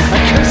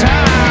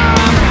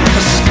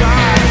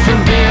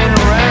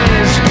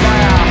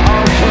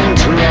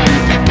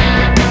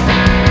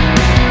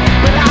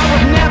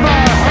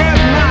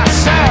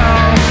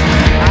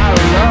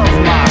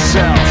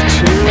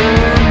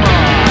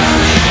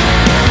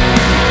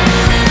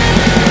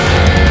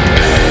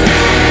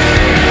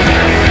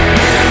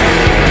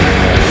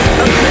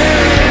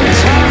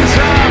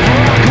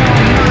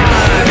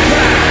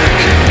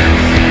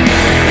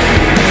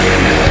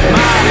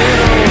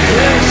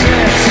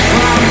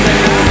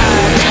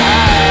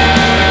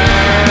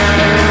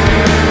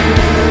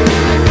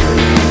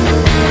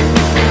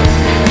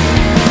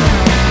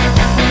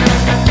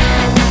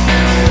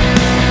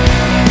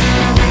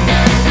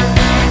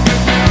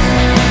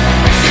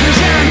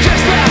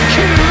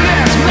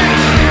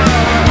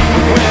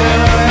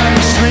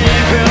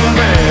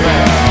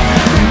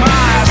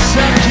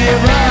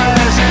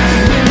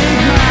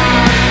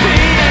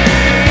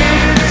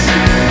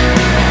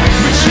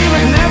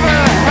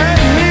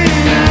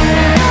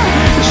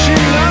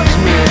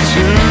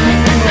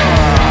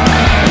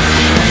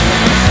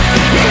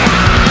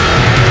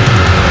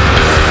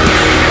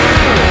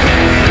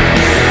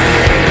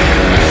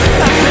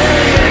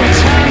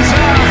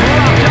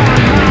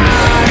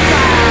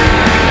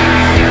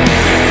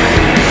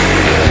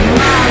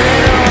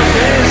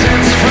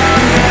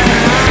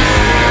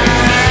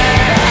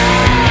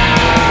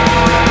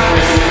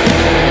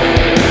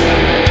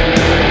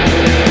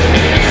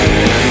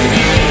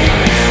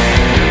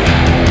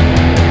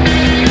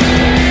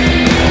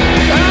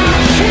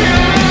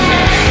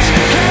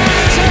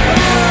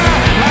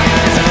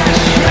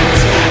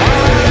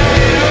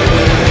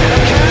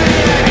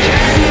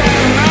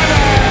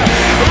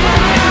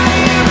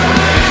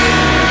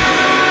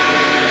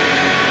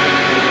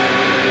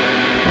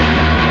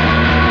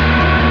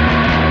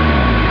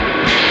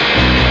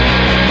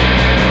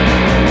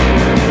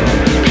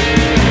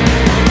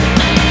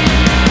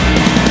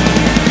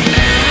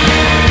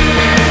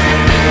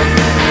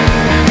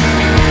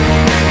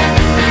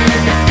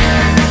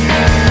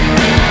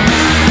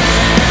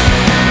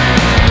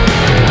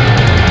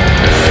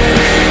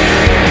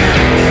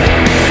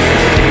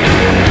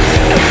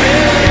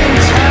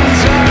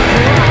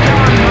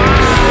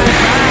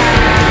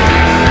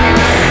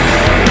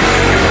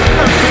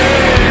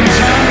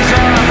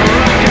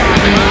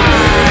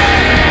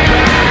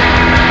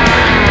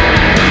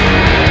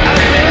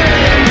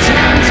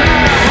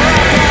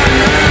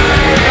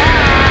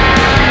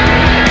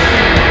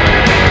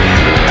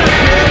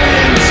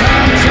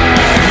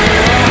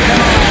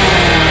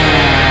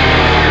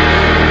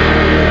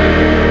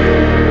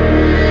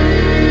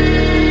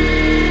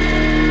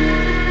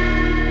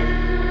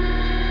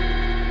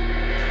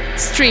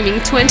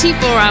 streaming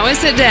 24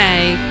 hours a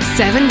day,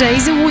 7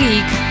 days a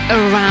week,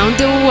 around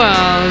the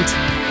world.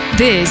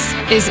 This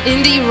is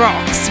Indie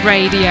Rocks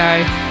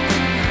Radio.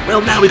 Well,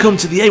 now we come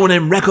to the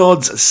A1M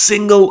Records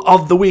Single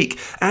of the Week,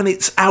 and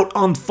it's out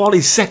on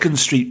 42nd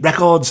Street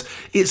Records.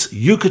 It's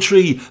Yuka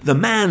Tree, The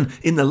Man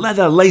in the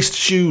Leather-Laced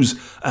Shoes,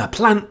 a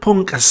plant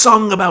punk, a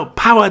song about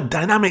power,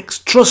 dynamics,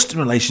 trust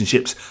and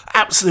relationships.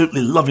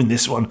 Absolutely loving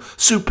this one,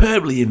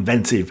 superbly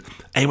inventive.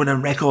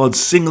 A1M Records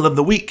Single of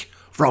the Week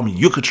from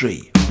Yuka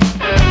Tree.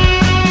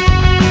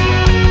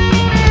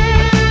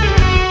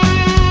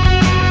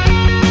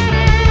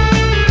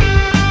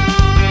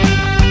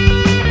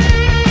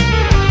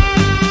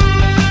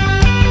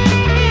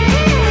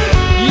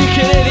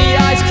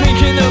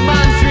 The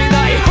mantra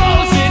that he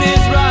holds in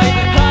his right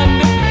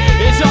hand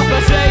is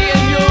opposite,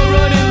 and you're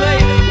running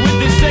late with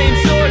the same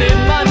sorted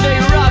Monday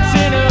raps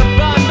in a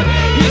band.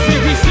 He's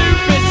sleepy soup,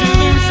 fisting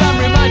loose, and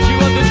remind you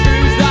of the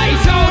screws that he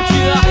told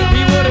you that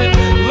he wouldn't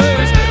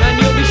lose. And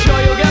you'll be sure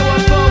you'll get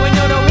one for when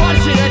you're not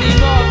wanting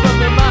anymore from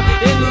the man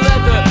in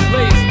leather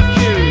laced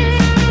shoes.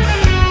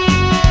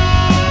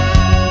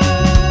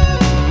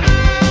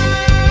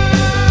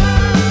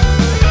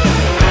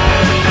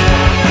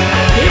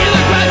 He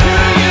looked right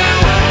through you.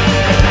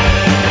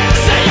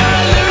 Say you're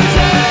a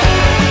loser.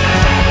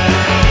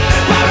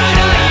 Spot right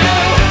at you.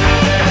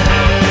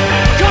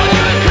 Call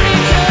you a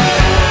creature.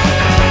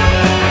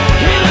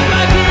 He looked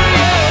right through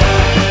you.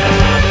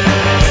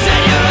 Say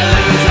you're a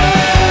loser.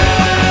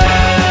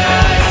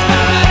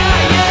 Spot right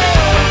at you.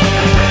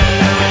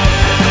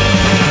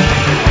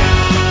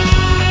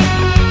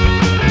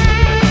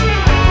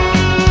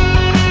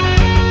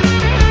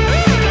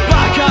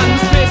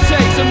 Backhands,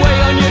 mistakes, and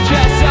weight on your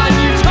chest, and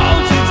you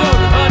told you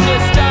don't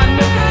understand.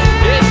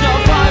 It's not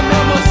fine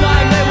one more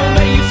time, they will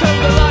make you toe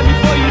the line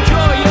before you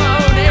draw your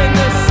own in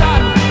the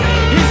sand.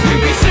 He's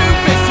sleepy soup,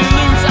 fisted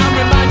loose, and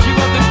remind you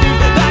of the snooze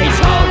that he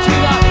told you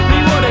that he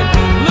wouldn't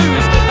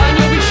lose. And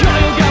you'll be sure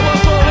you'll get one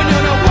for when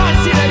you're not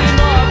wanting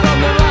anymore from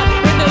the man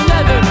in the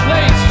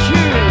leather-laced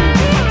shoes.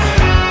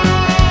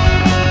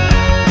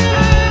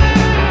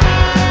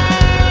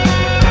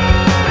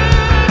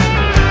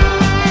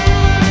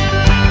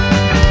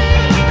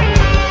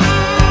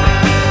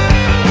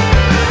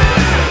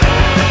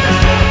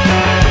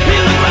 He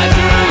looked right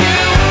through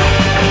you.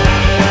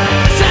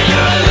 Say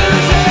you're a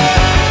loser.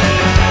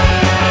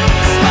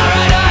 Spot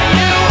right at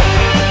you.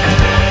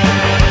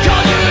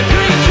 Call you a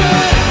creature.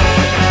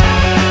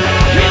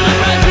 He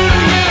looked right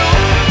through you.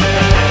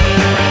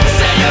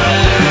 Say you're a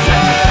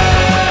loser.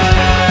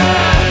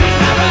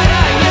 Spot right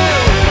at you.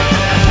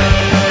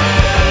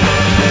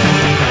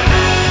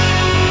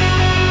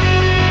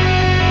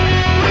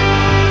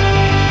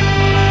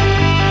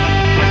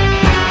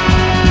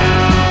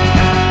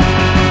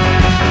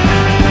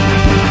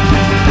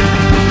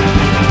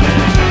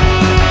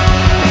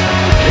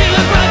 He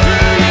looked right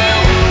through you.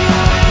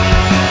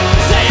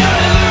 Say you're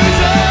a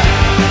loser.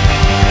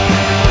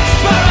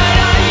 Spot right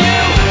at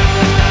you.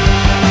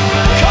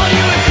 Call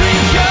you a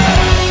creature.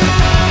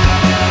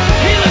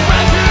 He looked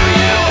right through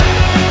you.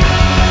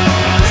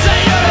 Say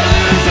you're a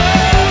loser.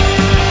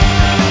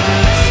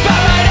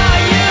 Spot right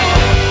at you.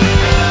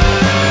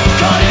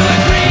 Call you a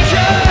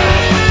creature.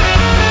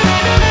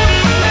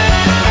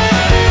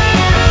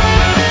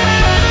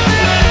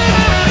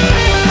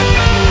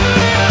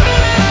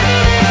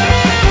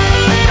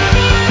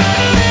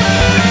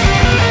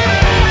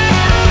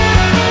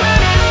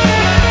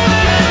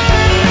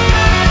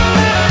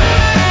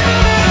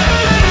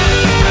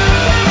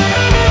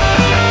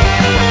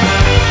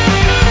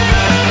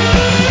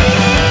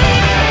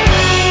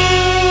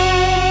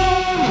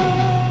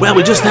 Well,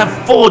 we just have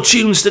 4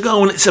 tunes to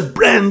go, and it's a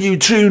brand new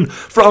tune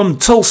from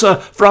Tulsa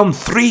from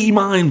 3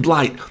 Mind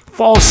Blight,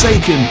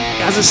 Forsaken.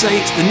 As I say,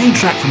 it's the new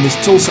track from this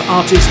Tulsa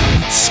artist,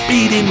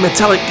 speeding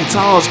metallic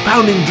guitars,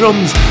 pounding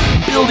drums,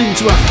 building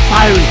to a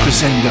fiery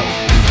crescendo.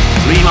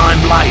 3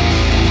 Mind Blight,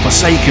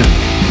 Forsaken.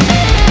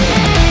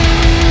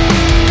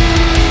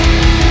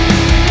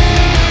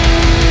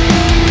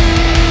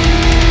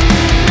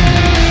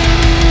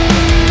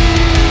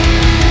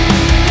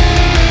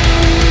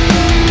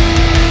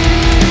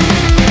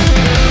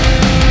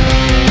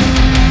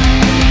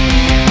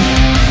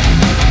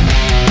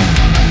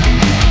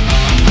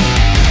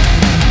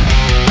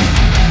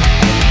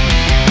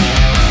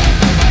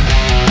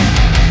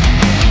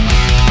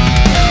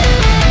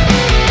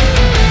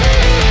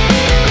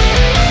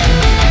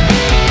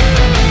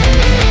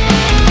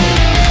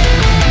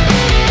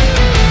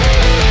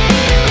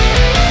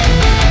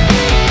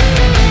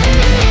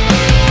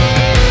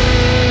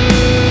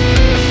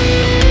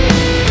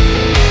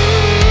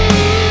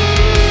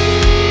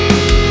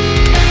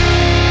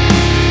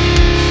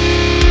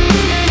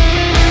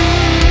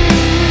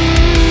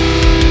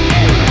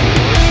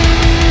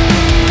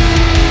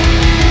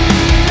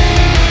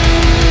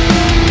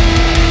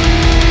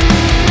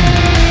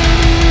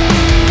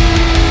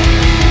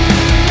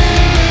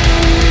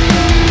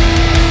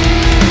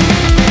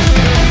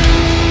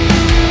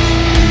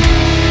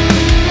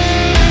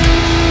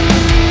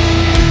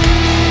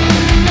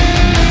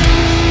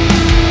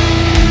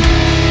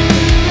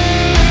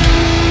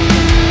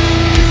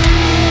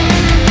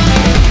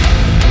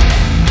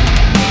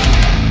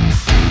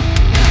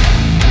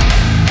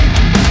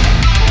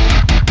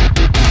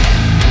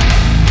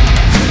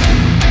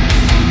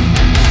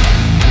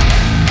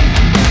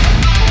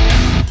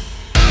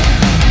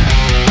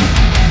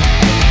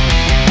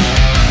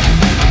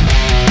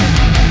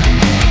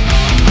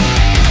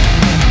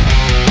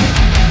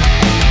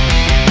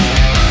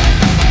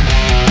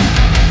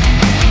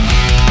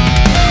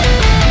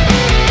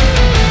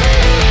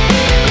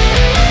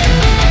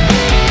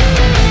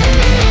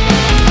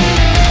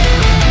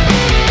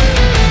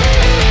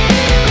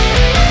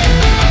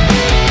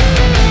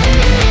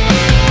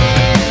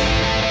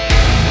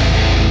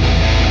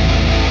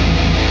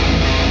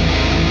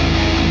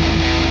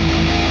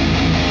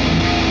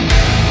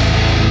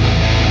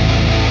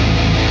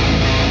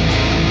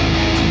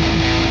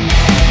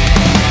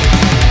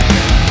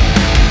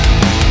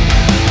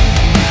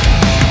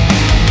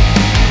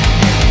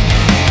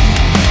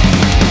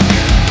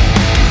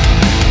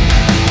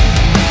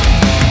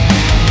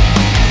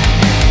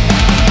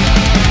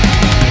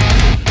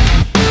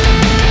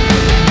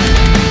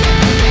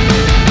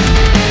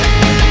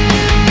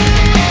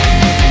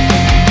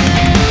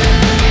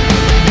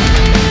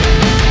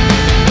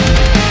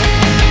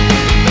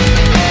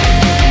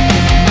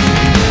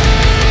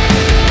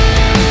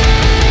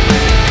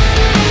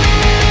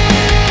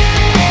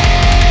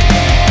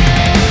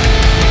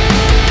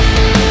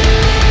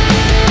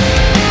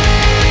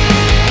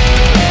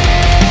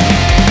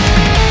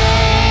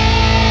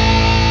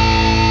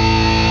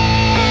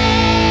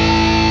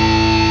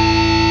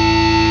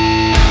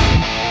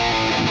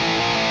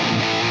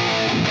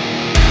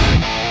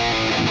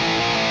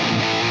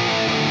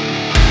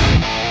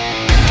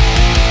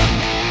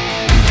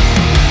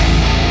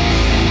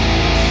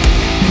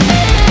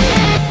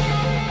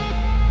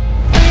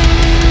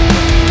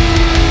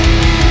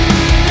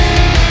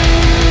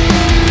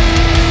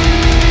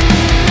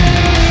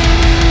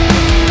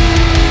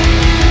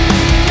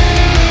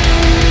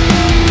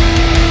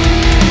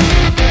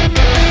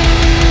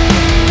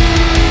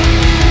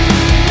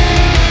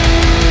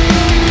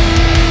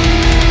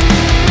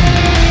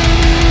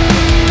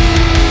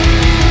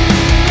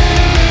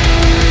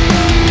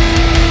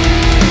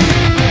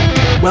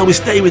 Well, we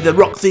stay with the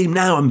rock theme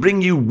now and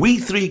bring you We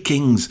Three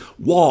Kings,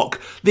 Walk.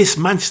 This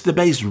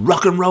Manchester-based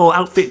rock and roll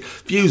outfit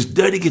fused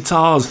dirty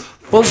guitars,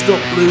 fuzzed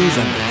up blues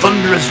and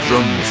thunderous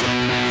drums.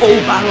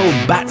 Full barrel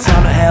bats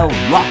out of hell,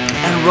 rock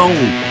and roll.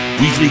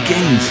 We Three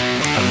Kings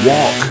and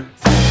Walk.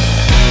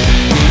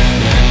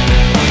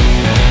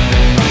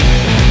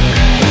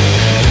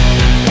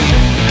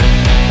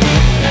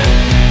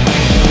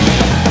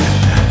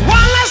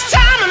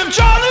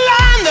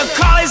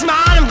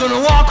 Gonna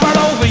walk right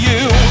over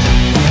you.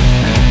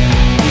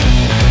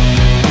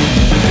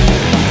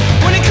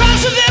 When it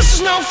comes to this,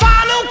 there's no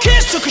final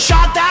kiss. Took a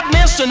shot that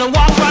missed and I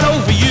walked right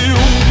over you.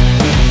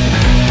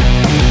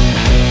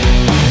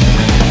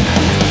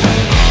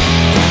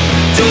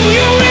 Do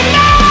you remember?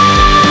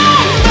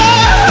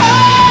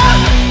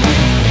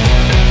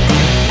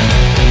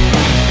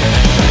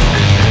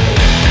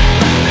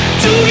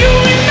 Do you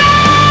remember?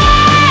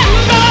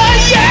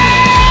 Yeah.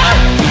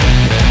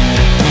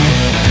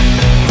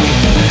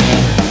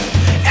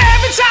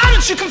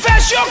 You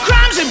confess your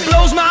crimes, it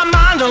blows my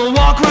mind. I'll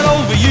walk right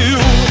over you.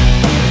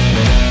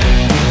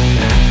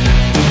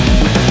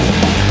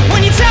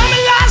 When you tell me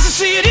lies, I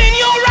see it in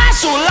your eyes.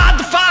 So I'll light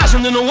the fires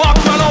and then I'll walk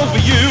right over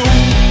you.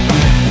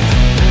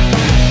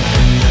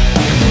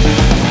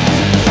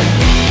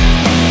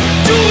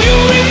 Do you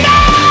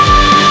remember?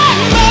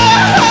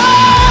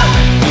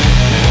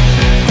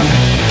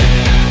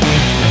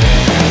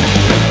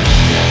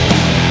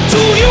 Do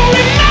you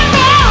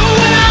remember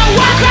when I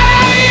walk right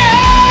over you?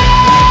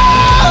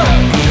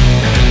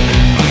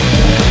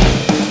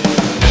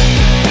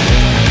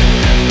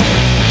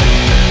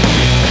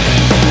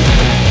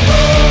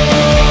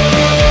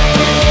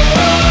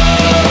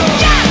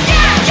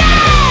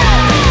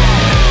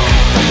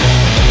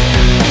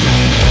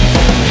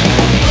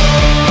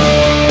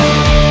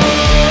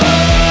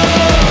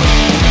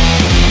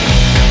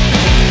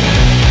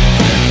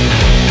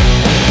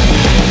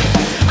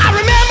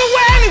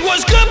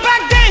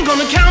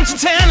 To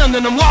 10 and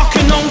then I'm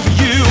walking over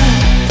you.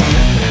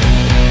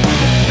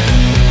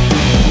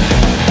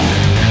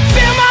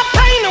 Feel my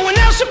pain, no one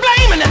else to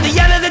blame, and at the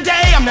end of the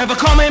day I'm never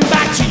coming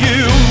back to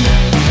you.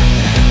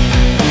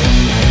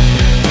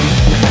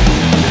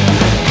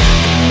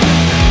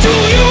 Do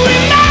you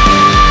remember?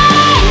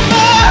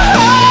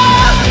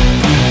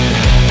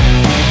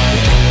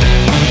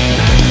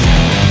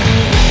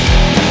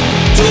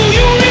 Do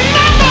you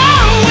remember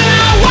when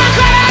I walk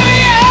right over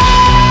you?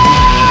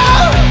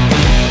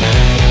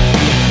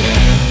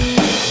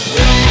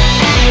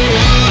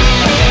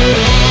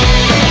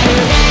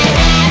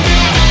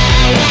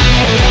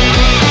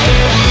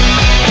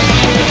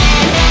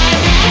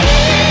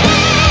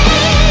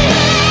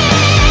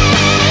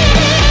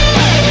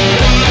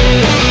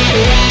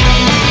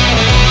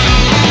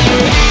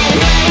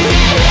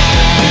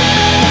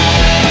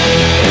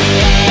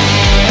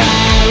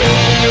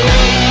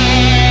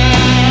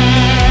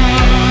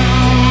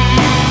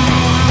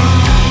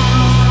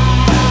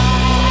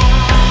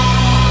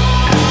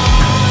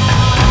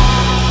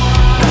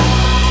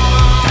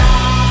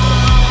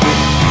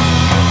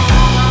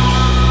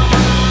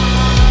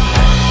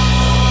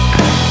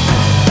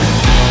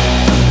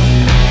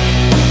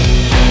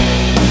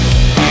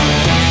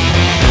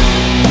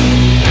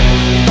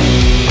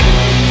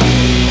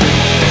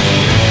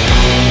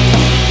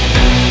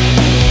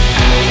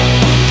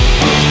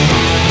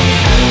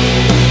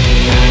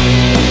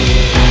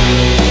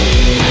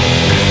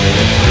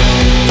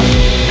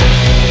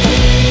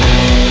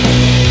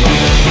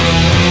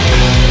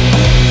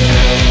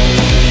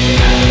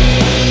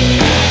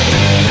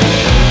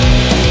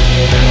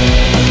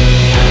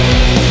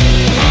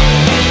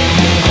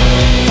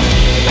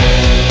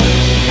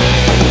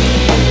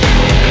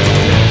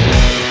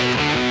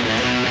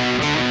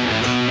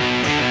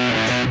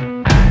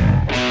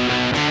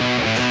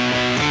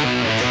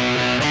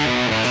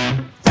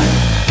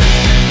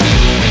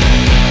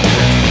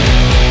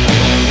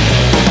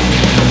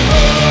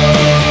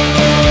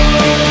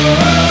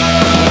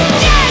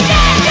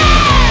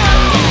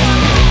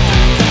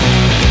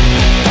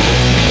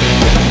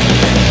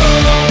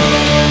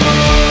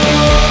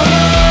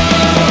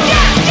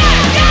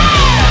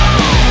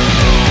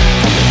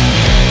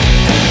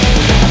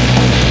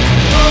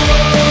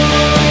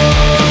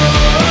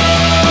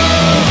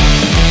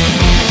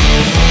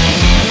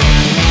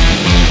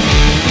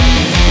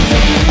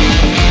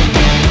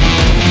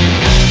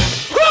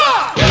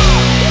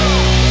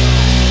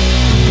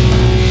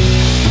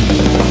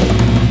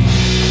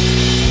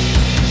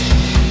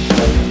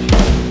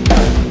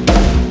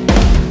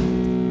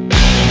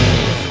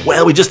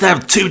 Well, we just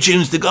have 2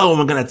 tunes to go and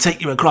we're going to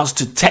take you across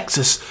to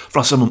Texas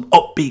for some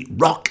upbeat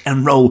rock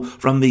and roll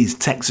from these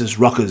Texas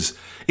rockers.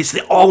 It's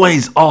the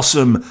always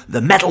awesome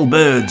The Metal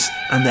Byrds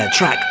and their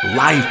track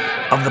Life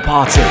of the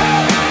Party.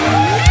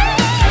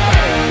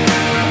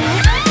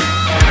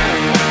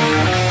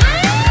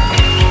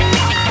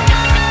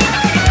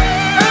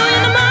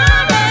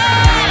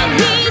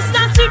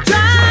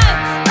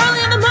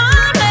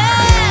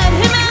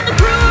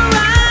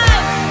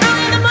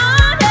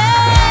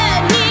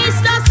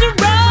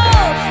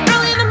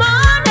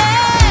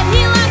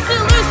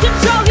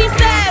 Control.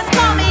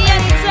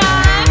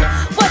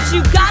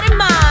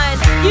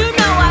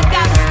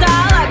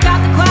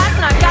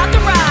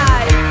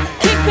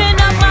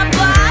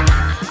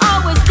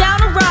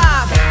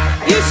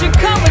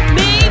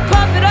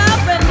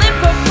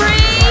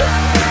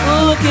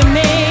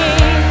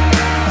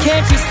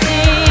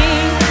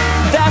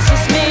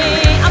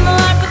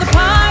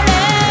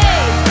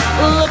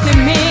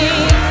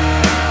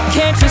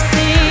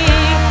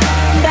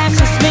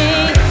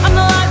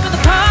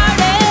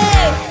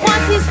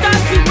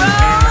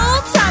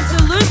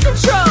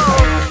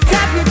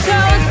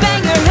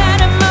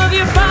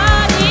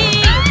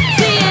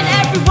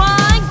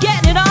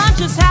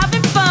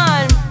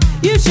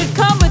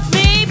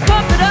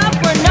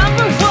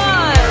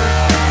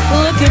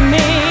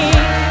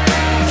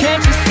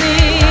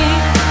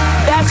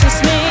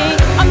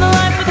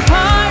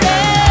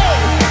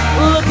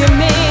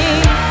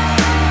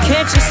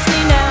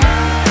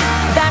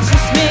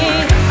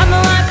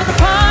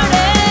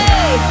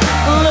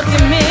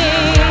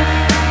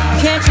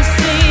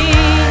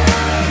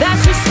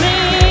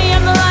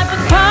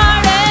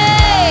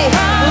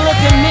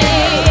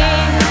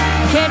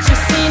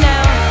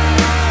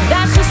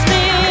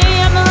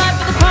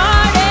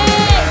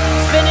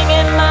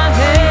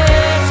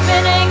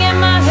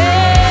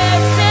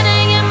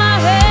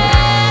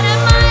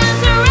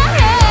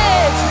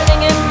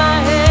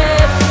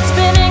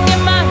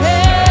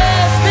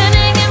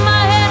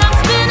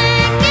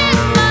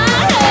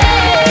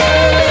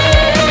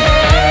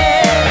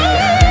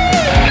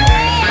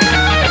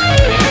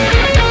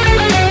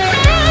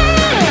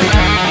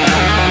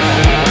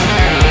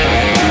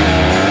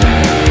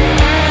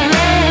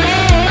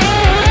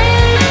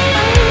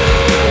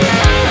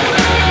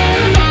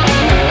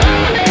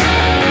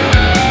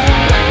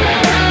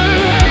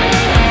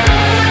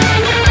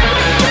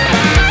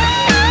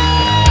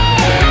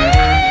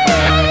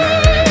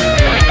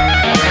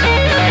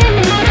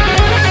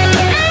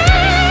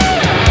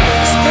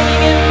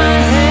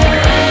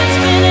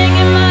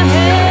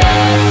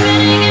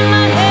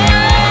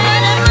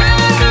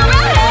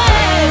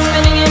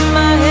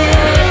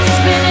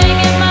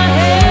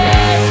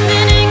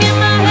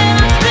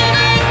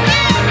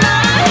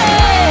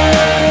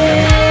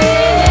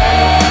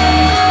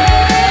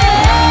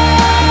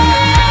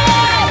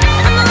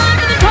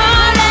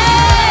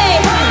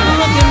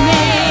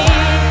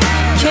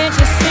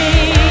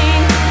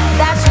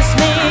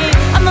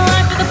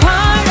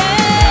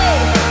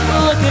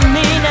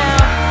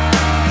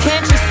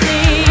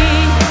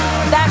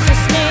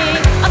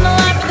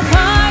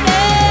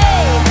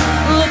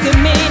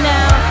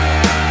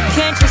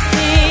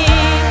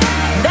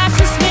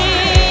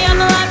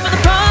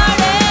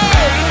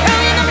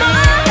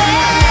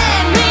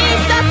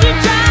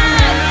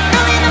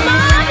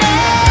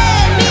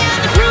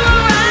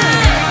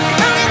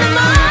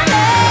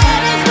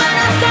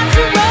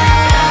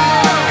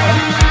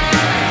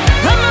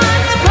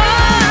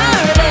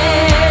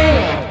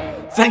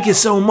 Thank you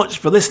so much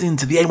for listening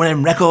to the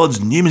A1M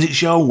Records New Music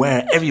Show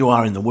wherever you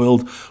are in the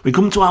world. We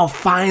come to our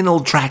final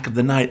track of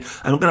the night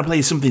and we're going to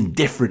play something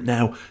different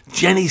now.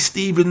 Jenny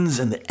Stevens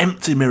and the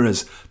Empty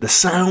Mirrors, The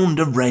Sound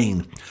of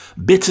Rain.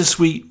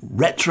 Bittersweet,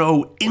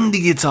 retro,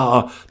 indie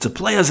guitar to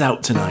play us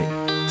out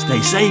tonight. Stay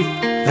safe,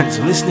 thanks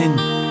for listening,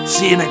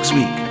 see you next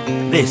week.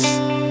 This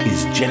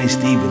is Jenny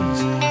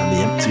Stevens and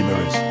the Empty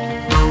Mirrors.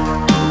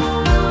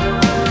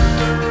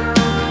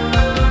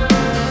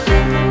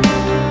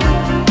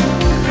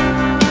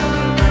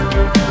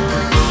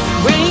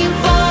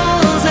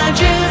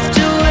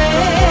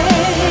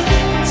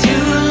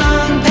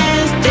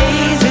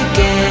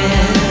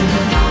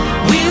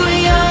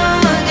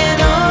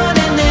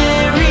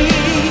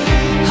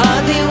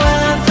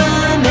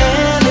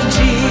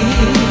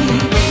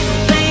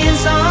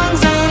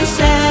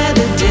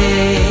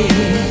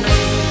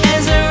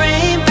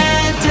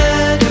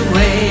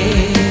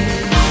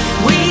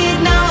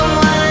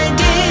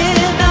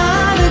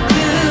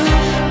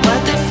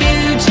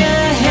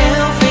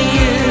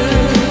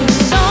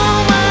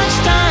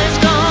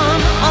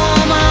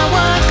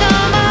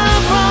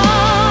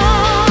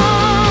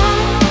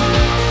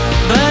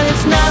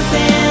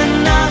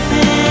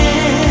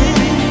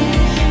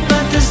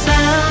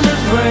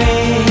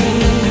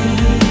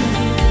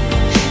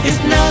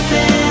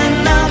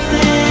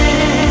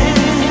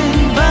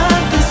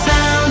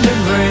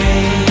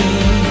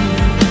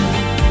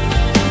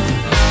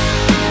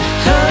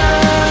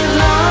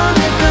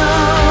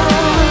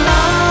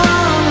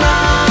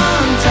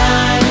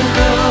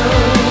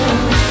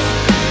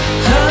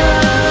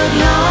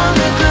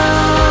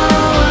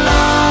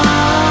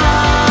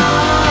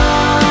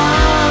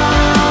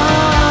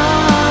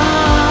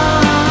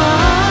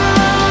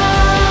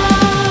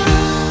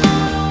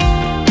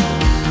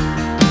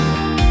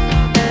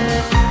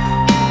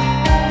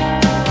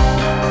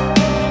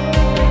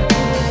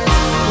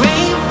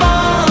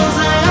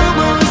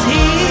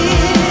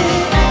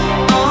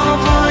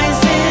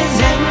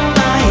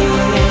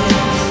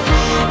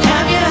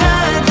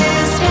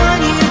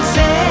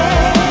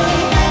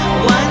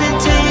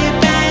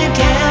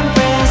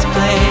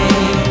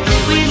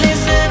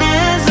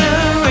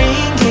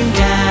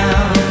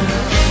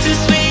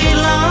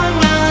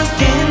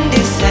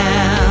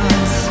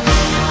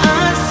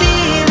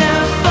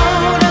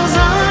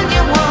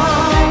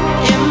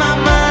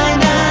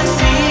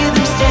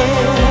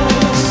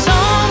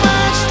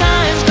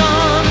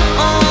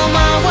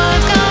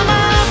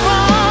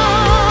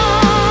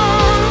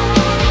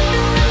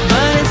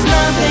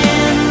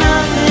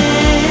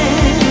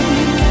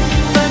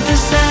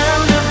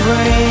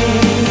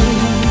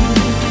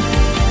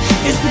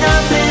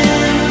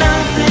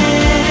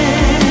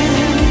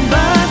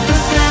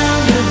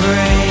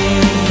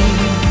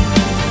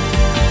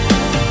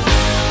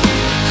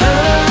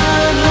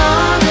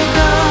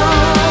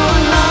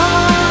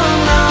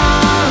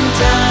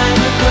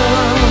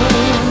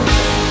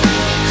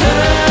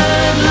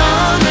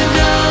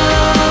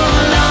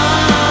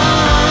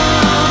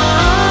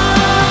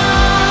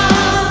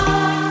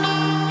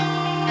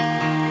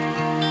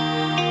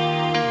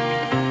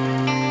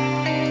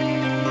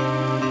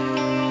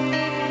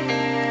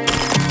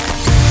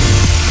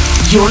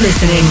 You're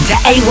listening to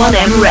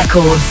A1M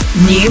Records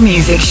New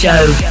Music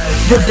Show.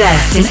 The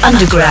best in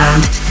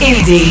underground,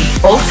 indie,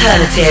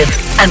 alternative,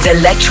 and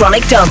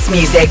electronic dance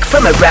music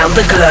from around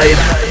the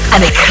globe.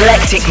 An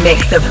eclectic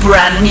mix of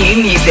brand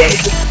new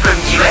music from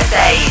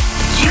USA,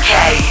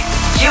 UK,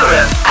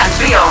 Europe, and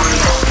beyond.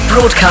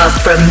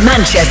 Broadcast from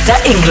Manchester,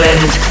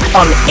 England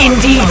on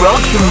Indie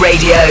Rocks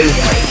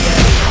Radio.